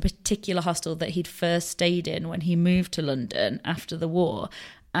 It's a particular hostel that he'd first stayed in when he moved to London after the war,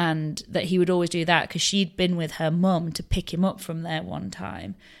 and that he would always do that because she'd been with her mum to pick him up from there one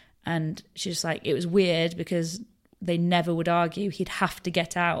time. And she's like, it was weird because they never would argue. He'd have to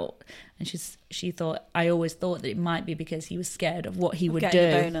get out. And she thought, I always thought that it might be because he was scared of what he would do.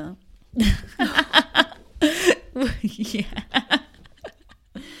 A boner. Yeah.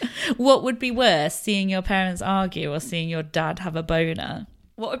 What would be worse, seeing your parents argue or seeing your dad have a boner?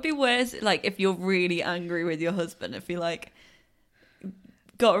 What would be worse, like, if you're really angry with your husband, if you, like,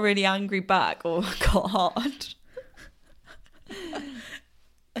 got really angry back or got hard?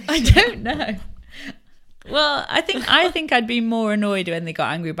 I don't know. Well, I think I'd be more annoyed when they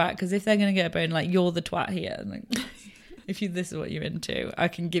got angry back, because if they're going to get a bone, like, you're the twat here. Like, this is what you're into, I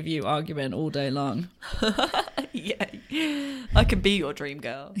can give you argument all day long. Yeah, I can be your dream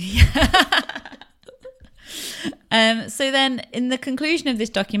girl. So then, in the conclusion of this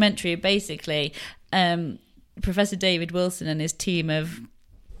documentary, basically, Professor David Wilson and his team of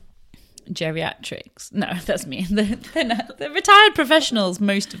geriatrics, no, that's me, they're retired professionals,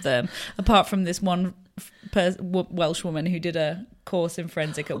 most of them, apart from this one Welsh woman who did a course in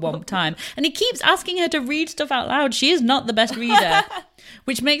forensic at one time, and he keeps asking her to read stuff out loud. She is not the best reader,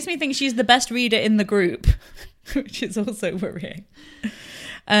 which makes me think she's the best reader in the group, which is also worrying.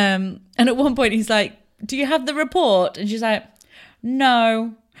 And at one point he's like, do you have the report? And she's like,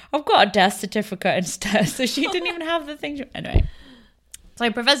 no, I've got a death certificate instead. So she didn't even have the thing. Anyway, So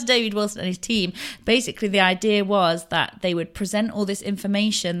Professor David Wilson and his team, basically the idea was that they would present all this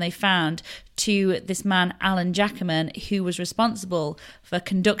information they found to this man, Alan Jackaman, who was responsible for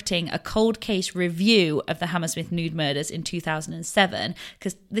conducting a cold case review of the Hammersmith nude murders in 2007,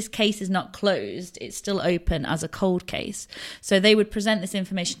 because this case is not closed, it's still open as a cold case. So they would present this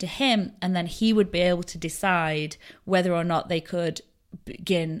information to him, and then he would be able to decide whether or not they could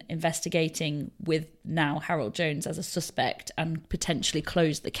begin investigating with now Harold Jones as a suspect and potentially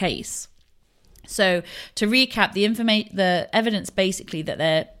close the case. So to recap, the evidence basically that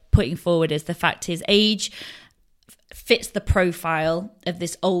they're putting forward is the fact his age fits the profile of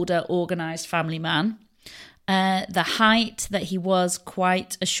this older organised family man, the height, that he was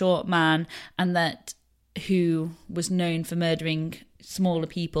quite a short man and that who was known for murdering smaller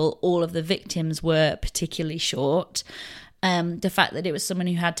people, all of the victims were particularly short. The fact that it was someone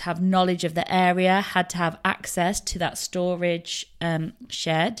who had to have knowledge of the area, had to have access to that storage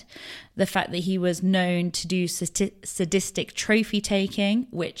shed. The fact that he was known to do sadistic trophy taking,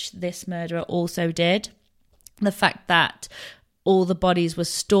 which this murderer also did. The fact that all the bodies were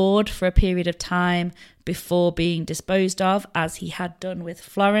stored for a period of time before being disposed of, as he had done with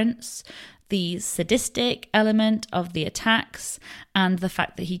Florence. The sadistic element of the attacks, and the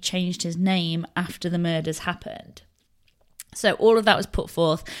fact that he changed his name after the murders happened. So all of that was put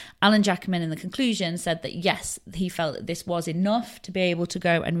forth. Alan Jackaman in the conclusion said that yes, he felt that this was enough to be able to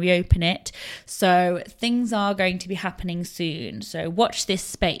go and reopen it. So things are going to be happening soon. So watch this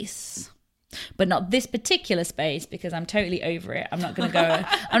space. But not this particular space, because I'm totally over it. I'm not going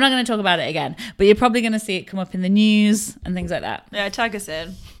to talk about it again. But you're probably going to see it come up in the news and things like that. Yeah, tag us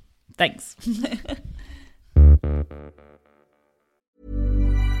in. Thanks.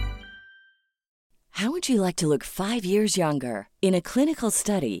 How would you like to look 5 years younger? In a clinical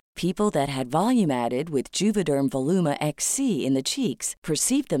study, people that had volume added with Juvederm Voluma XC in the cheeks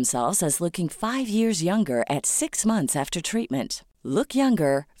perceived themselves as looking 5 years younger at 6 months after treatment. Look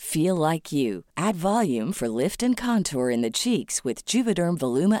younger, feel like you. Add volume for lift and contour in the cheeks with Juvederm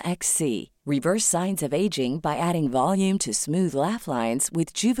Voluma XC. Reverse signs of aging by adding volume to smooth laugh lines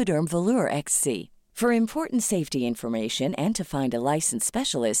with Juvederm Volure XC. For important safety information and to find a licensed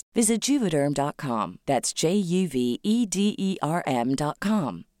specialist, visit Juvederm.com. That's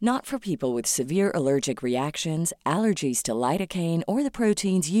JUVEDERM.com. Not for people with severe allergic reactions, allergies to lidocaine, or the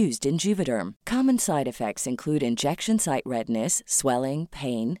proteins used in Juvederm. Common side effects include injection site redness, swelling,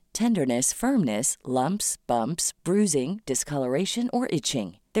 pain, tenderness, firmness, lumps, bumps, bruising, discoloration, or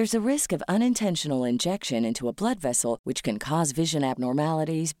itching. There's a risk of unintentional injection into a blood vessel, which can cause vision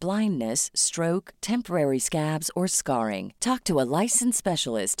abnormalities, blindness, stroke, temporary scabs, or scarring. Talk to a licensed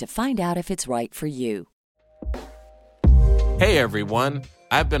specialist to find out if it's right for you. Hey everyone,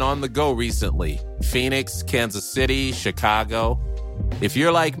 I've been on the go recently. Phoenix, Kansas City, Chicago. If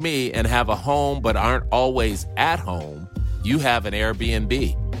you're like me and have a home but aren't always at home, you have an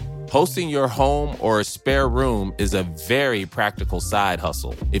Airbnb. Hosting your home or a spare room is a very practical side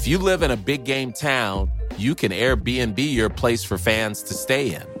hustle. If you live in a big game town, you can Airbnb your place for fans to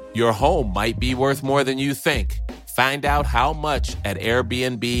stay in. Your home might be worth more than you think. Find out how much at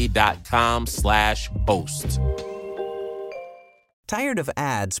airbnb.com/host. Tired of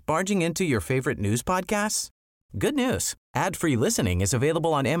ads barging into your favorite news podcasts? Good news. Ad-free listening is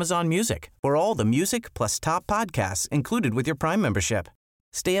available on Amazon Music for all the music plus top podcasts included with your Prime membership.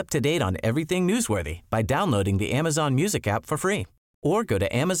 Stay up to date on everything newsworthy by downloading the Amazon Music app for free or go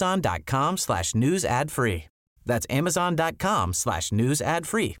to amazon.com/news ad free. That's amazon.com/news ad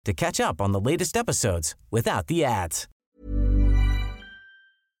free to catch up on the latest episodes without the ads.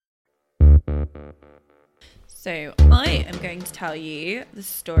 So I am going to tell you the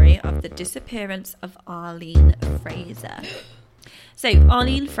story of the disappearance of Arlene Fraser. So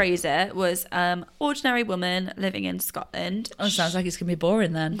Arlene Fraser was an ordinary woman living in Scotland. Oh, sounds like it's going to be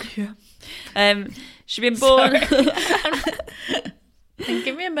boring then. Yeah. She'd been born...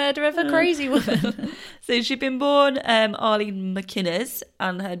 Give me a murder of a crazy woman. So she'd been born Arlene McInnes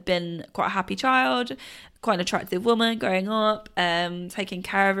and had been quite a happy child, quite an attractive woman growing up, taking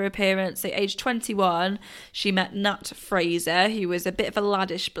care of her appearance. So age 21, she met Nat Fraser, who was a bit of a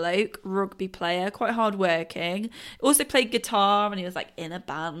laddish bloke, rugby player, quite hardworking. Also played guitar and he was like in a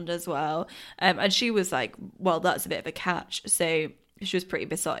band as well. And she was like, well, that's a bit of a catch. So she was pretty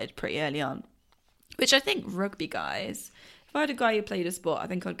besotted pretty early on, which I think rugby guys... If I had a guy who played a sport, I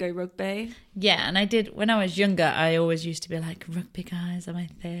think I'd go rugby. Yeah, and I did, when I was younger, I always used to be like, rugby guys are my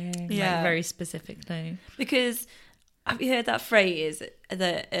thing. Yeah. Like, very specifically. Because, have you heard that phrase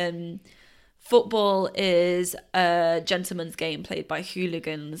that Football is a gentleman's game played by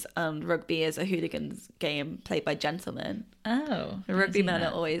hooligans, and rugby is a hooligan's game played by gentlemen. Oh. The rugby men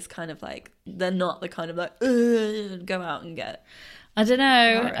are always kind of like, they're not the kind of like, go out and get. I don't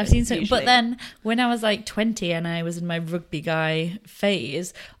know. I've seen some, usually. but then when I was like 20 and I was in my rugby guy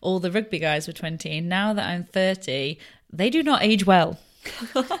phase, all the rugby guys were 20. And now that I'm 30, they do not age well.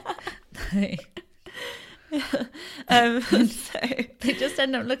 So They just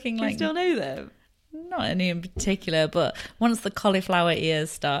end up looking do you like, still know them? not any in particular, but once the cauliflower ears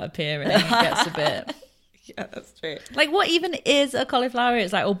start appearing, it gets a bit... Yeah, that's true. Like, what even is a cauliflower?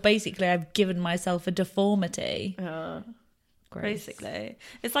 It's like, oh, basically, I've given myself a deformity. Gross. Basically,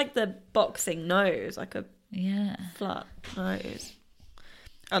 it's like the boxing nose, like a Yeah. flat nose,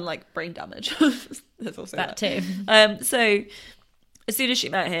 and like brain damage. There's also That too. So as soon as she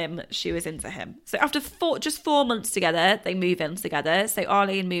met him, she was into him. So after just 4 months together, they move in together. So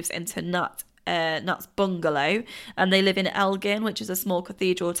Arlene moves into Nat's bungalow, and they live in Elgin, which is a small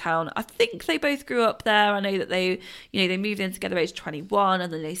cathedral town. I think they both grew up there. I know that they moved in together age 21,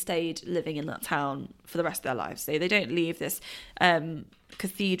 and then they stayed living in that town for the rest of their lives. So they don't leave this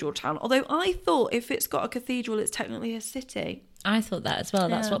cathedral town. Although I thought if it's got a cathedral, it's technically a city. I thought that as well.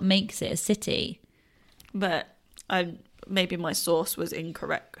 That's Yeah. what makes it a city. But maybe my source was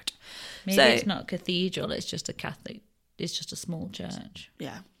incorrect. Maybe So- it's not a cathedral, it's just a Catholic, it's just a small church.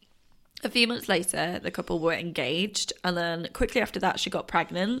 Yeah. A few months later, the couple were engaged, and then quickly after that, she got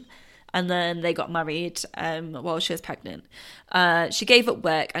pregnant, and then they got married while she was pregnant. She gave up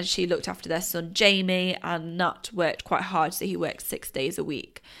work, and she looked after their son, Jamie, and Nat worked quite hard, so he worked 6 days a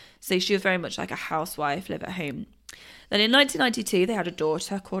week. So she was very much like a housewife, live at home. Then in 1992, they had a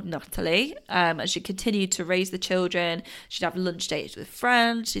daughter called Natalie, and she continued to raise the children. She'd have lunch dates with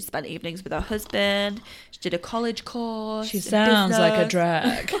friends. She spent evenings with her husband. She did a college course. She in sounds like a business.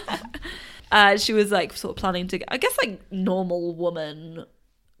 drag. She was like sort of planning to, I guess, like normal woman.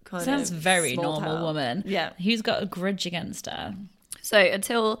 Kind Sounds of very small normal town. woman. Yeah. Who's got a grudge against her? So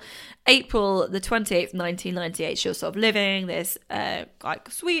until April the 28th, 1998, she was sort of living this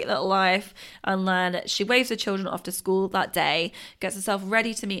like sweet little life, and then she waves the children off to school that day, gets herself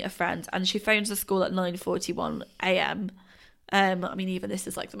ready to meet a friend, and she phones the school at 9:41 a.m. I mean, even this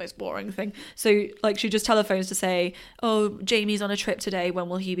is like the most boring thing. So like she just telephones to say, oh, Jamie's on a trip today, when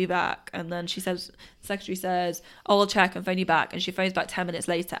will he be back? And then she says, the secretary says, oh, I'll check and phone you back. And she phones back 10 minutes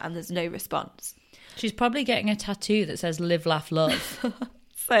later, and there's no response. She's probably getting a tattoo that says live, laugh, love.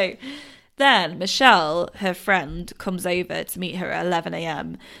 So then Michelle, her friend, comes over to meet her at 11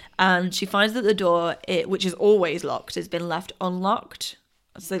 a.m. and she finds that the door, which is always locked, has been left unlocked.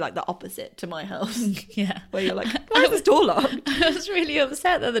 So like the opposite to my house, Yeah. where you're like, why is this door locked? I was really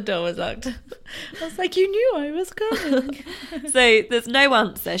upset that the door was locked. I was like, you knew I was coming. So there's no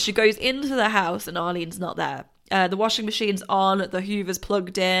answer. She goes into the house and Arlene's not there. The washing machine's on, the Hoover's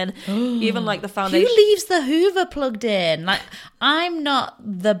plugged in, even like the foundation. Who leaves the Hoover plugged in? Like, I'm not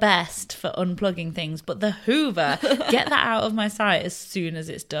the best for unplugging things, but the Hoover, get that out of my sight as soon as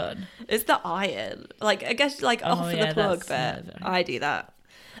it's done. It's the iron. Like, I guess like off yeah, the plug, that's but nerve-wracking. I do that.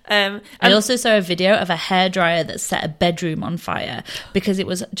 And I also saw a video of a hairdryer that set a bedroom on fire because it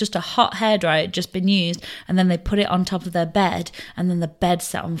was just a hot hairdryer, had just been used, and then they put it on top of their bed, and then the bed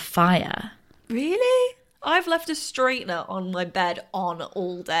set on fire. Really? I've left a straightener on my bed on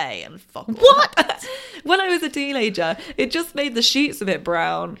all day and fuck all. What? When I was a teenager, it just made the sheets a bit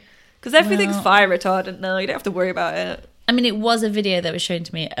brown. Because everything's fire retardant now. You don't have to worry about it. I mean, it was a video that was shown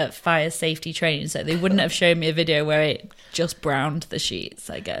to me at fire safety training, so they wouldn't have shown me a video where it just browned the sheets,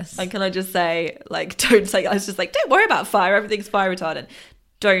 I guess. And can I just say, like, don't say, I was just like, don't worry about fire. Everything's fire retardant.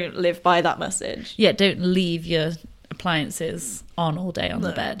 Don't live by that message. Yeah, don't leave your appliances on all day on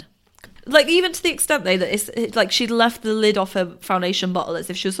the bed. Like, even to the extent, though, that it's like she'd left the lid off her foundation bottle as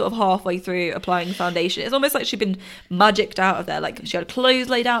if she was sort of halfway through applying foundation. It's almost like she'd been magicked out of there. Like, she had clothes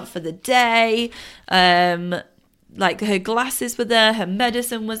laid out for the day. Like, her glasses were there. Her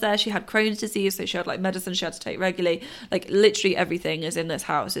medicine was there. She had Crohn's disease, so she had, like, medicine she had to take regularly. Like, literally everything is in this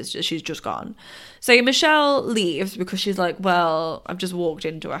house. It's just, she's just gone. So Michelle leaves because she's like, well, I've just walked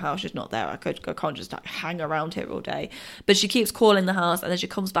into a house. She's not there. I can't just like, hang around here all day. But she keeps calling the house, and then she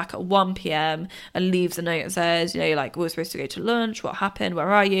comes back at 1 p.m. and leaves a note that says, you know, like, we were supposed to go to lunch. What happened? Where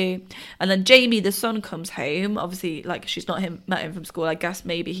are you? And then Jamie, the son, comes home. Obviously, like, she's not met him from school. I guess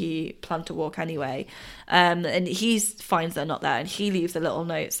maybe he planned to walk anyway. And he finds they're not there, and he leaves a little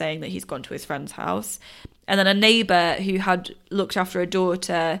note saying that he's gone to his friend's house. And then a neighbour who had looked after a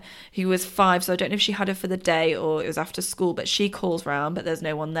daughter who was 5, so I don't know if she had her for the day or it was after school, but she calls round, but there's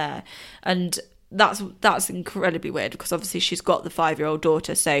no one there. And that's incredibly weird, because obviously she's got the 5-year-old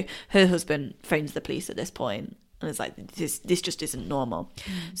daughter, so her husband phones the police at this point, and it's like, this just isn't normal.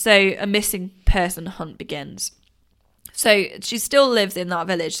 So a missing person hunt begins. So she still lives in that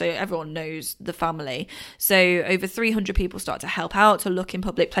village, so everyone knows the family. So over 300 people start to help out to look in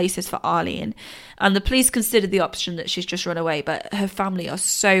public places for Arlene. And the police considered the option that she's just run away, but her family are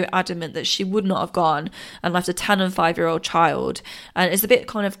so adamant that she would not have gone and left a 10 and 5-year-old child. And it's a bit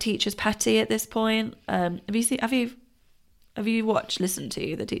kind of Teacher's Petty at this point. Have you listened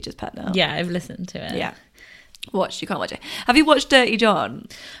to The Teacher's Pet now? Yeah, I've listened to it. Yeah. You can't watch it. Have you watched Dirty John?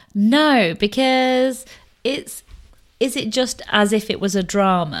 No, because is it just as if it was a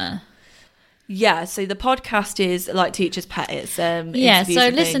drama? Yeah, so the podcast is like Teacher's Pet. It's so I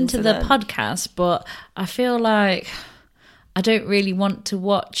listened to the podcast, but I feel like I don't really want to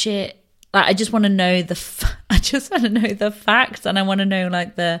watch it. Like, I just want to know the facts, and I want to know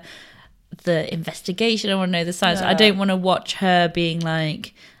like the investigation. I want to know the science. Yeah. I don't want to watch her being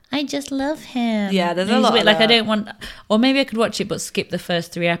like, I just love him. Yeah, there's a lot of like that. I don't want, or maybe I could watch it but skip the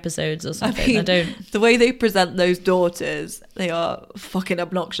first 3 episodes or something. I don't. The way they present those daughters, they are fucking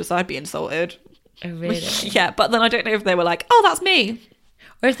obnoxious. I'd be insulted. Oh, really? Yeah, but then I don't know if they were like, oh, that's me.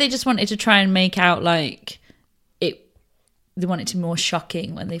 Or if they just wanted to try and make out like they wanted to be more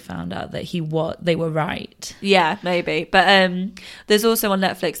shocking when they found out that they were right. Yeah, maybe. But there's also on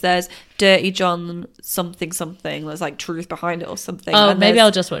Netflix, there's Dirty John something. There's like truth behind it or something. Oh, and maybe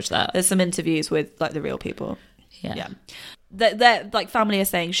I'll just watch that. There's some interviews with like the real people. Yeah. They're like, family are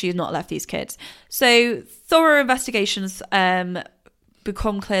saying she's not left these kids. So thorough investigations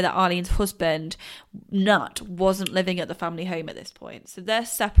become clear that Arlene's husband, Nat, wasn't living at the family home at this point. So they're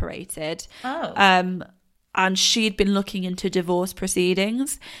separated. Oh. And she'd been looking into divorce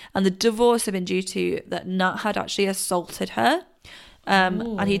proceedings, and the divorce had been due to that Nat had actually assaulted her,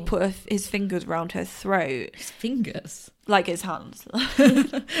 and he'd put his fingers around her throat. His fingers? Like his hands.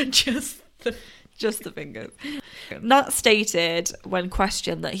 Just the fingers. Nat stated when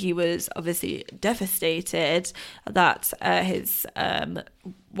questioned that he was obviously devastated that his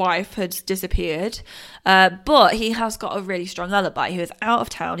wife had disappeared, but he has got a really strong alibi. He was out of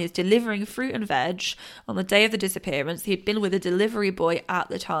town. He was delivering fruit and veg on the day of the disappearance. He'd been with a delivery boy at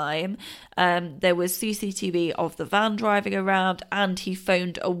the time. There was CCTV of the van driving around, and he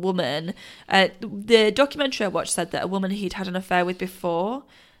phoned a woman. The documentary I watched said that a woman he'd had an affair with before,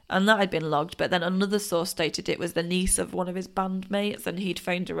 and that had been logged, but then another source stated it was the niece of one of his bandmates, and he'd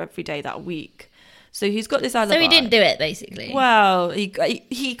phoned her every day that week. So he's got this alibi. So he didn't do it, basically. Well,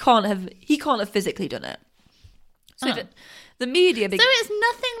 he can't have physically done it. So the media. So it's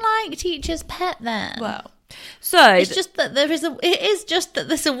nothing like Teacher's Pet then. Well, so it's just that it is just that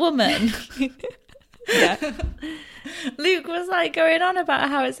there's a woman. Yeah. Luke was like going on about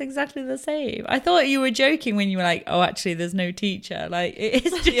how it's exactly the same. I thought you were joking when you were like, oh, actually, there's no teacher. Like, it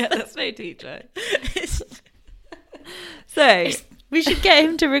is just... Yeah, there's no teacher. We should get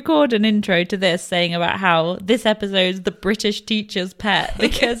him to record an intro to this saying about how this episode's the British Teacher's Pet,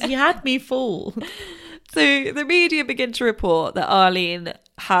 because he had me fooled. So the media begin to report that Arlene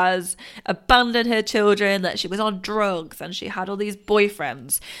has abandoned her children, that she was on drugs, and she had all these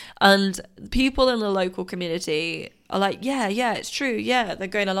boyfriends. And people in the local community are like, yeah, it's true. Yeah, they're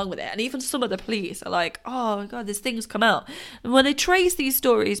going along with it. And even some of the police are like, oh my God, this thing's come out. And when they trace these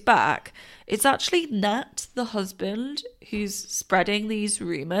stories back, it's actually Nat, the husband, who's spreading these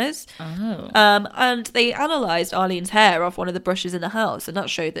rumours. Oh. And they analysed Arlene's hair off one of the brushes in the house, and that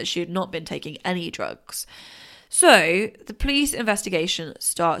showed that she had not been taking any drugs. So the police investigation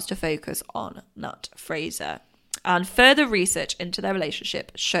starts to focus on Nat Fraser, and further research into their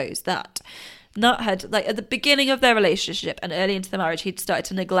relationship shows that Nat had, like, at the beginning of their relationship and early into the marriage, he'd started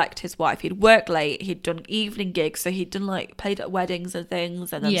to neglect his wife. He'd worked late, he'd done evening gigs, so he'd done like played at weddings and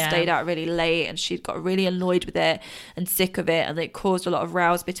things, and then stayed out really late, and she'd got really annoyed with it and sick of it, and it caused a lot of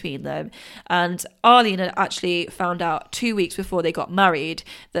rows between them. And Arlene had actually found out 2 weeks before they got married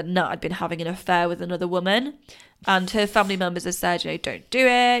that Nat had been having an affair with another woman. And her family members had said, don't do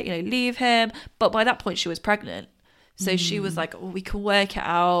it, leave him. But by that point, she was pregnant. So she was like, oh, we can work it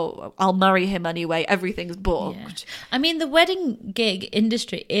out. I'll marry him anyway. Everything's booked. Yeah. I mean, the wedding gig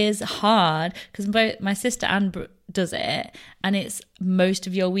industry is hard because both my sister Anne does it, and it's most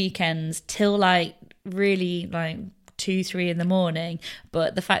of your weekends till like really like 2-3 in the morning.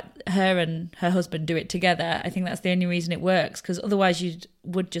 But the fact her and her husband do it together, I think that's the only reason it works, because otherwise you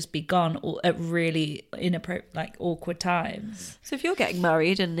would just be gone at really inappropriate, like awkward times. So if you're getting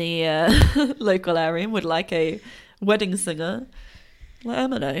married in the local area and would like a wedding singer, let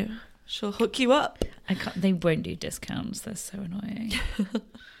Emma know. She'll hook you up. They won't do discounts. They're so annoying.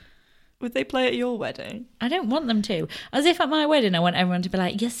 Would they play at your wedding? I don't want them to. As if at my wedding I want everyone to be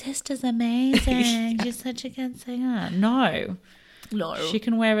like, your sister's amazing. She's such a good singer. No. She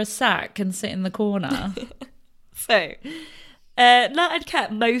can wear a sack and sit in the corner. So, Nat had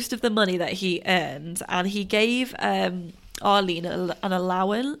kept most of the money that he earned, and he gave Arlene an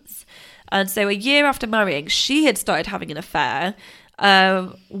allowance. And so a year after marrying, she had started having an affair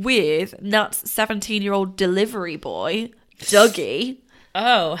with Nat's 17-year-old delivery boy, Dougie.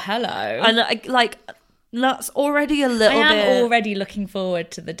 Oh, hello. And like, Nat's already a little bit... I am already looking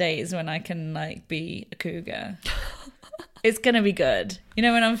forward to the days when I can like be a cougar. It's going to be good. You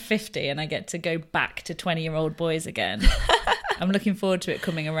know, when I'm 50 and I get to go back to 20-year-old boys again. I'm looking forward to it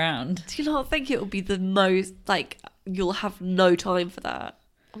coming around. Do you not think it will be the most, like, you'll have no time for that?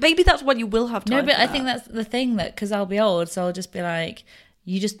 Maybe that's when you will have time. No, but for I that. think that's the thing, that because I'll be old, so I'll just be like,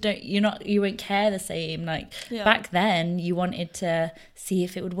 you won't care the same. Like back then, you wanted to see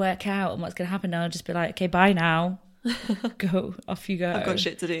if it would work out and what's going to happen. Now I'll just be like, okay, bye now. Go, off you go. I've got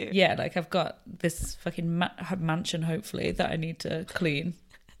shit to do. Yeah, like I've got this fucking mansion, hopefully, that I need to clean.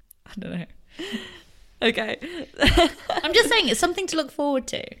 I don't know. Okay. I'm just saying, it's something to look forward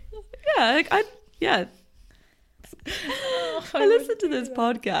to. Yeah, I listened to this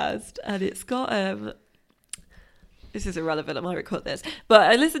podcast and it's got this is irrelevant, I might record this, but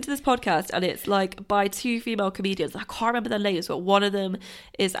I listened to this podcast and it's like by two female comedians. I can't remember their names, but one of them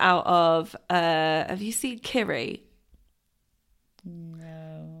is out of have you seen Kiri?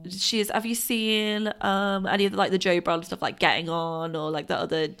 No. Have you seen any of the Joe Brand stuff, like Getting On, or like the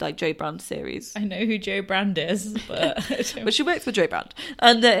other like Joe Brand series? I know who Joe Brand is, but but she works for Joe Brand,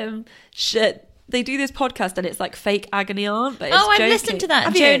 and they do this podcast and it's like fake agony aunt, but it's I've joking. listened to that.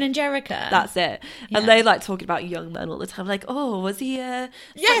 Have Joan you? and Jerica. That's it. Yeah. And they like talking about young men all the time, like, oh, was he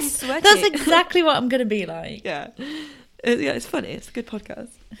yes, sweaty? that's exactly what I'm gonna be like. Yeah, it's funny. It's a good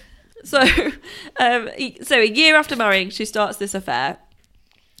podcast. So a year after marrying, she starts this affair,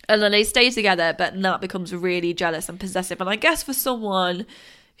 and then they stay together, but Nat becomes really jealous and possessive. And I guess for someone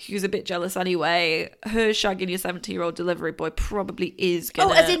who's a bit jealous anyway, her shagging your 17-year-old delivery boy probably is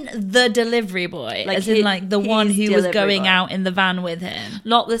gonna... Oh, as in the delivery boy, like as in like the one who was going boy. out in the van with him.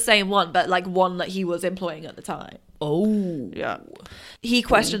 Not the same one, but like one that he was employing at the time. Oh, Yeah. He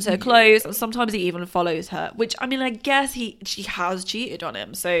questions her clothes, and sometimes he even follows her, which, I mean, I guess she has cheated on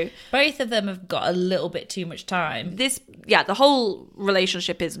him, so... both of them have got a little bit too much time. The whole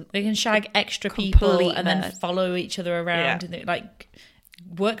relationship is... They can shag extra people Complete and then mess. follow each other around Yeah. and like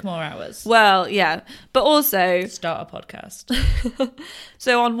work more hours. Well, yeah. But also... Start a podcast.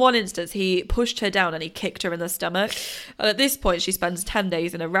 So on one instance, he pushed her down and he kicked her in the stomach. And at this point, she spends 10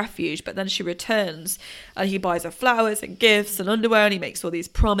 days in a refuge, but then she returns and he buys her flowers and gifts and underwear, and he makes all these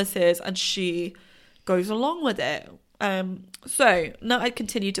promises, and she goes along with it. So Nat had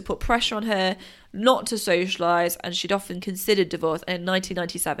continued to put pressure on her not to socialise, and she'd often considered divorce. And in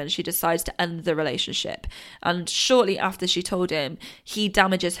 1997, she decides to end the relationship. And shortly after she told him, he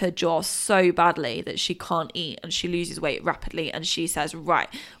damages her jaw so badly that she can't eat and she loses weight rapidly. And she says, right,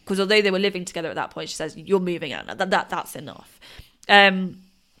 because although they were living together at that point, she says, you're moving out. That's enough.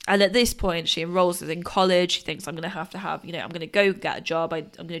 And at this point, she enrolls in college. She thinks, I'm going to have, I'm going to go get a job. I'm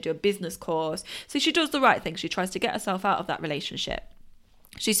going to do a business course. So she does the right thing. She tries to get herself out of that relationship.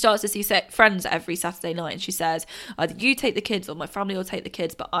 She starts to see friends every Saturday night. And she says, either you take the kids or my family will take the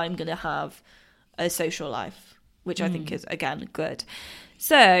kids, but I'm going to have a social life, which I think is, again, good.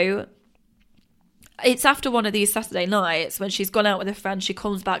 So it's after one of these Saturday nights when she's gone out with a friend. She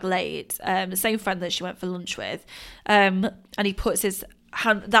comes back late, the same friend that she went for lunch with. And he puts his...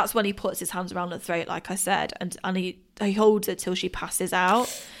 that's when he puts his hands around her throat, like I said, and he holds her till she passes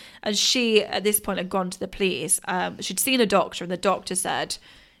out. And she, at this point, had gone to the police. She'd seen a doctor, and the doctor said,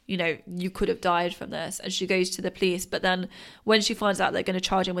 you could have died from this. And she goes to the police, but then when she finds out they're going to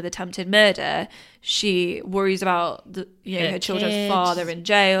charge him with attempted murder, she worries about her children's father in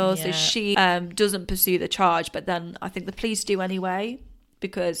jail. Yeah. So she doesn't pursue the charge, but then I think the police do anyway,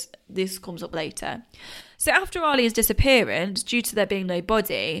 because this comes up later. So after Arlene's disappearance, due to there being no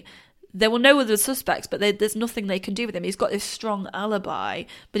body, there were no other suspects, but there's nothing they can do with him. He's got this strong alibi,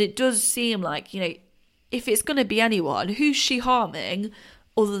 but it does seem like, if it's going to be anyone, who's she harming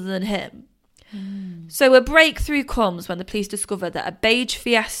other than him? So a breakthrough comes when the police discover that a beige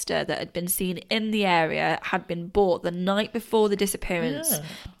Fiesta that had been seen in the area had been bought the night before the disappearance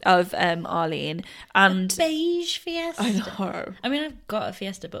of Arlene. And Beige Fiesta. I know. I mean, I've got a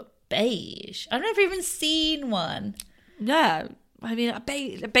Fiesta, but beige. I've never even seen one. Yeah, I mean, a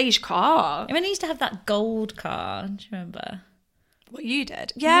beige car. I mean, I used to have that gold car. Do you remember? What you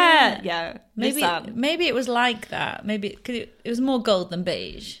did? Yeah. Maybe it was like that. Maybe because it was more gold than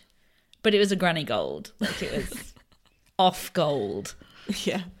beige. But it was a granny gold. Like, it was off gold.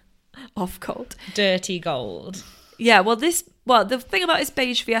 Yeah, off gold. Dirty gold. Yeah, well, the thing about this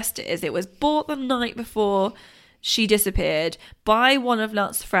beige Fiesta is it was bought the night before she disappeared by one of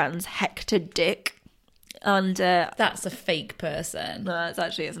Nat's friends, Hector Dick. And that's a fake person. no, that's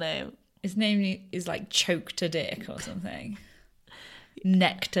actually his name. His name is like Choked Dick or something.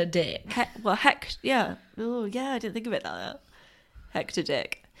 Nectar Dick. Yeah. Oh, yeah, I didn't think of it like that. Hector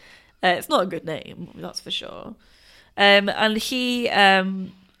Dick. It's not a good name, that's for sure. And he,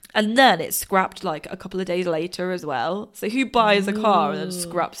 and then it's scrapped like a couple of days later as well. So who buys a car and then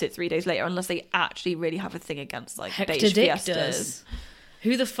scraps it 3 days later, unless they actually really have a thing against like Hector beige Dick Fiestas? does.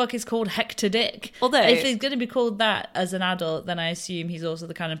 Who the fuck is called Hector Dick? Although, if he's going to be called that as an adult, then I assume he's also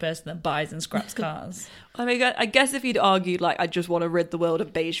the kind of person that buys and scraps cars. I mean, I guess if you'd argued like I just want to rid the world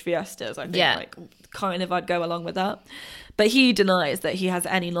of beige Fiestas, I think like kind of I'd go along with that. But he denies that he has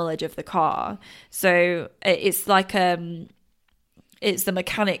any knowledge of the car. So it's like it's the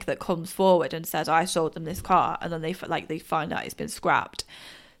mechanic that comes forward and says, I sold them this car, and then they find out it's been scrapped.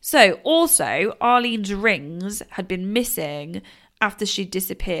 So also Arlene's rings had been missing after she'd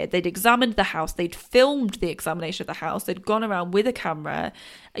disappeared. They'd examined the house, they'd filmed the examination of the house, they'd gone around with a camera.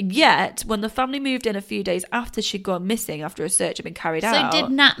 Yet, when the family moved in a few days after she'd gone missing, after a search had been carried out... So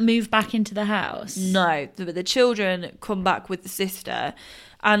did Nat move back into the house? No, the children come back with the sister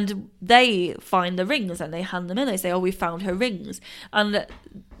and they find the rings and they hand them in. They say, oh, we found her rings. And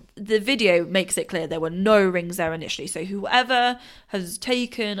the video makes it clear there were no rings there initially. So whoever has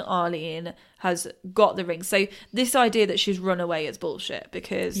taken Arlene has got the rings. So this idea that she's run away is bullshit,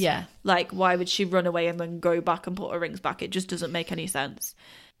 because like, why would she run away and then go back and put her rings back? It just doesn't make any sense.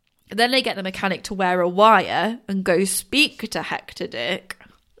 Then they get the mechanic to wear a wire and go speak to Hector Dick,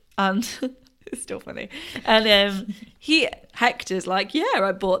 and it's still funny. And Hector's like, yeah,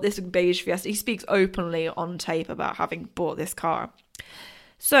 I bought this beige Fiesta. He speaks openly on tape about having bought this car.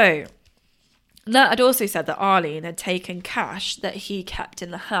 So Nat had also said that Arlene had taken cash that he kept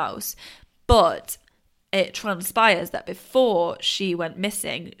in the house, but it transpires that before she went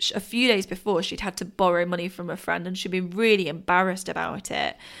missing, a few days before, she'd had to borrow money from a friend, and she'd been really embarrassed about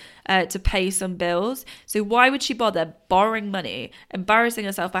it, to pay some bills. So why would she bother borrowing money, embarrassing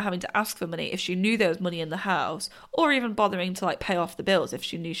herself by having to ask for money if she knew there was money in the house, or even bothering to like pay off the bills if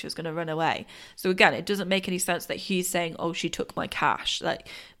she knew she was going to run away? So again, it doesn't make any sense that he's saying, oh, she took my cash, like,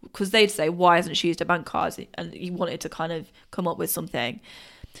 because they'd say, why hasn't she used her bank cards? And he wanted to kind of come up with something.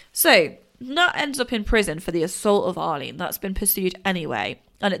 So Nat ends up in prison for the assault of Arlene. That's been pursued anyway.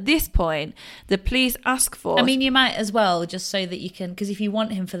 And at this point, the police ask for... I mean, you might as well, just so that you can... Because if you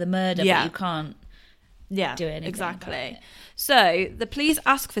want him for the murder, but you can't do anything. Exactly. So the police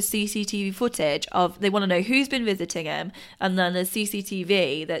ask for CCTV footage of... They want to know who's been visiting him, and then the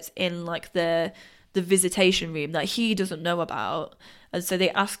CCTV that's in like the visitation room that he doesn't know about. And so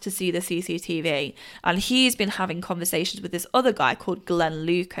they ask to see the CCTV. And he's been having conversations with this other guy called Glenn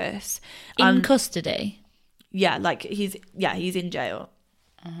Lucas. In custody? Yeah, like he's in jail.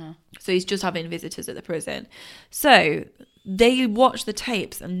 So he's just having visitors at the prison. So they watch the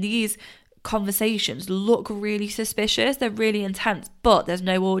tapes, and these conversations look really suspicious. They're really intense, but there's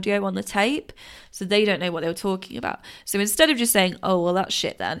no audio on the tape, so they don't know what they were talking about. So instead of just saying, oh, well, that's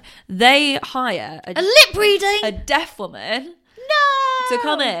shit then, they hire a lip reading, a deaf woman to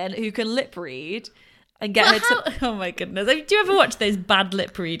come in who can lip read and get her to... Oh my goodness. Do you ever watch those bad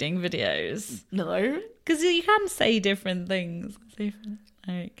lip reading videos? No. Because you can say different things.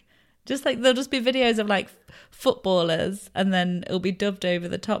 Like, just like there'll just be videos of like footballers, and then it'll be dubbed over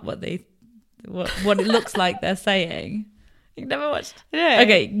the top what it looks like they're saying. You've never watched? No.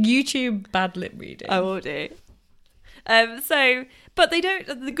 Okay, YouTube bad lip reading. I will do. But they don't.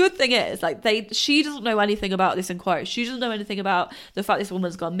 The good thing is, like, she doesn't know anything about this inquiry. She doesn't know anything about the fact this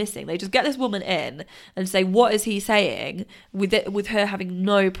woman's gone missing. They just get this woman in and say, what is he saying, with her having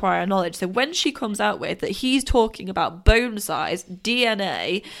no prior knowledge. So when she comes out with that he's talking about bone size,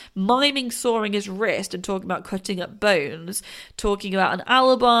 DNA, miming sawing his wrist and talking about cutting up bones, talking about an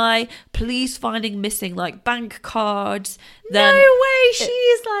alibi, police finding missing like bank cards. Then no way,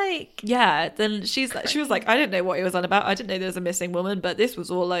 she's like... Yeah, then she was like, I didn't know what he was on about. I didn't know there was a missing woman, but this was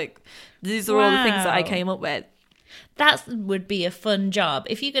all like, these are all the things that I came up with. That would be a fun job.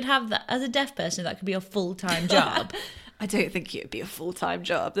 If you could have that as a deaf person, that could be a full-time job. I don't think it would be a full-time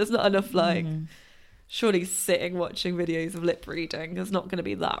job. There's not enough like, surely sitting watching videos of lip reading is not going to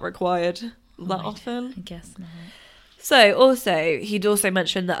be that required that often. I guess not. So also, he'd also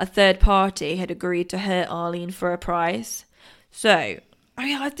mentioned that a third party had agreed to hurt Arlene for a price. So I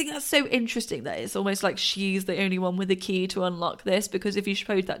mean, I think that's so interesting that it's almost like she's the only one with the key to unlock this, because if you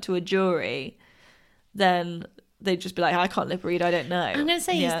showed that to a jury, then they'd just be like, I can't lip read, I don't know. I'm going to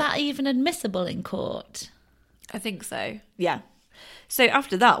say, is that even admissible in court? I think so, yeah. So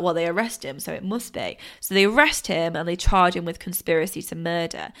after that, well, they arrest him, so it must be. So they arrest him and they charge him with conspiracy to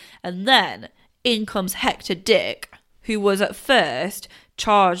murder. And then in comes Hector Dick, who was at first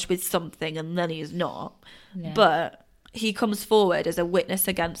charged with something and then he's not. Yeah. But he comes forward as a witness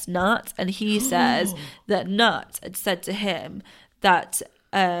against Nat, and he says that Nat had said to him that...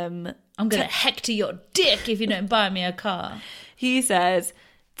 I'm going to hector your dick if you don't buy me a car. He says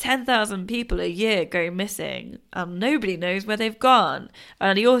 10,000 people a year go missing and nobody knows where they've gone.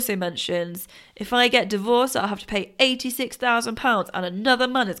 And he also mentions, if I get divorced, I'll have to pay £86,000 and another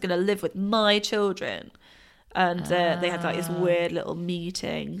man is going to live with my children. And they had like this weird little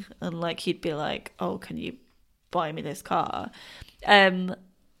meeting, and like he'd be like, oh, can you buy me this car?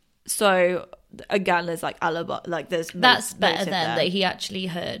 So again, there's like alibi, like that's better than that he actually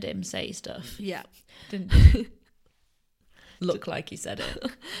heard him say stuff. Yeah. Didn't look like he said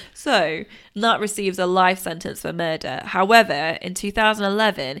it. So Nat receives a life sentence for murder. However, in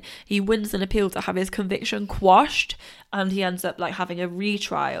 2011, he wins an appeal to have his conviction quashed, and he ends up like having a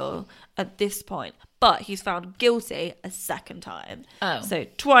retrial at this point. But he's found guilty a second time. Oh. So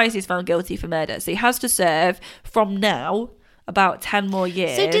twice he's found guilty for murder. So he has to serve from now about 10 more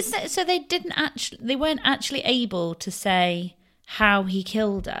years. So they weren't actually able to say how he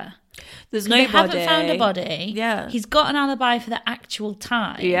killed her. There's nobody. They haven't found a body. Yeah. He's got an alibi for the actual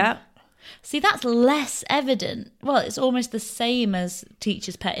time. Yeah. See, that's less evident. Well, it's almost the same as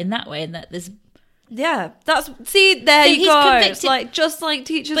Teacher's Pet in that way, in that there's... Yeah, there you go. It's like, just like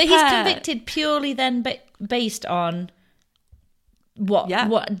Teacher's Pet. But he's convicted purely then based on what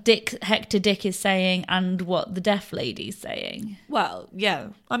Hector Dick is saying and what the deaf lady's saying. Well, yeah.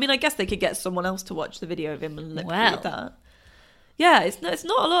 I mean, I guess they could get someone else to watch the video of him and look at that. Yeah, it's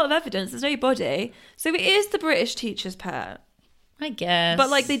not a lot of evidence. There's no body. So it is the British Teacher's Pet. I guess. But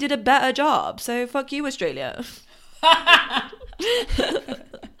like they did a better job. So fuck you, Australia.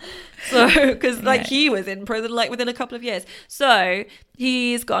 So, because like he was in prison like within a couple of years. So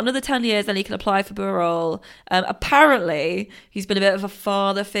he's got another 10 years and he can apply for parole. Apparently, he's been a bit of a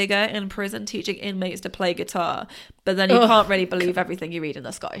father figure in prison, teaching inmates to play guitar. But then you can't really believe everything you read in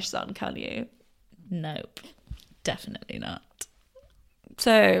the Scottish Sun, can you? Nope. Definitely not.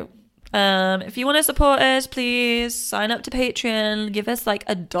 So, if you want to support us, please sign up to Patreon. Give us like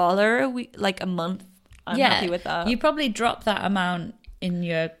 $1 a week, like a month. I'm happy with that. You probably drop that amount in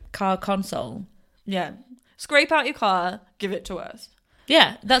your car console. Yeah. Scrape out your car, give it to us.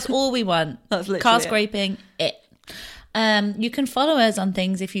 Yeah, that's all we want. That's literally car scraping, it. You can follow us on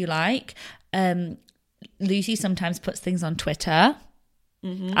things if you like. Lucy sometimes puts things on Twitter.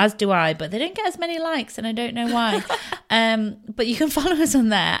 Mm-hmm. As do I, but they don't get as many likes and I don't know why. But you can follow us on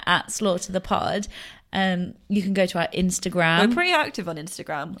there at Slaughter the Pod. You can go to our Instagram. We're pretty active on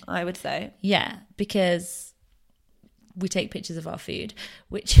Instagram, I would say. Yeah, because we take pictures of our food,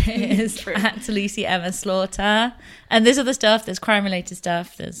 which is at Lucy Emma Slaughter. And there's other stuff, there's crime related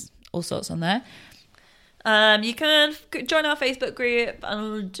stuff, there's all sorts on there. You can join our Facebook group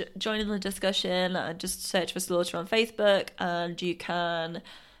and join in the discussion. Just search for Slaughter on Facebook, and you can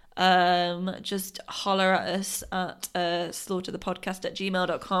just holler at us at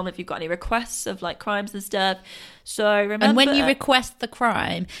slaughterthepodcast@gmail.com if you've got any requests of like crimes and stuff. So remember, and when you request the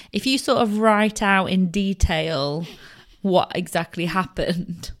crime, if you sort of write out in detail what exactly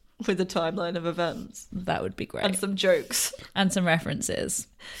happened with a timeline of events, that would be great, and some jokes and some references.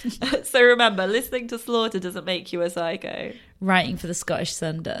 So remember, listening to Slaughter doesn't make you a psycho. Writing for the Scottish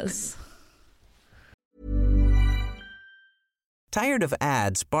Sun does. Tired of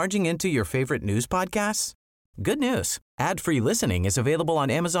ads barging into your favorite news podcasts? Good news. Ad-free listening is available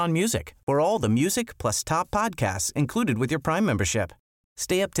on Amazon Music for all the music plus top podcasts included with your Prime membership.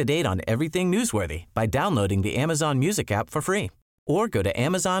 Stay up to date on everything newsworthy by downloading the Amazon Music app for free or go to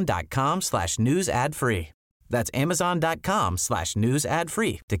amazon.com/news ad free. That's amazon.com/news ad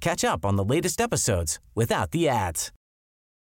free to catch up on the latest episodes without the ads.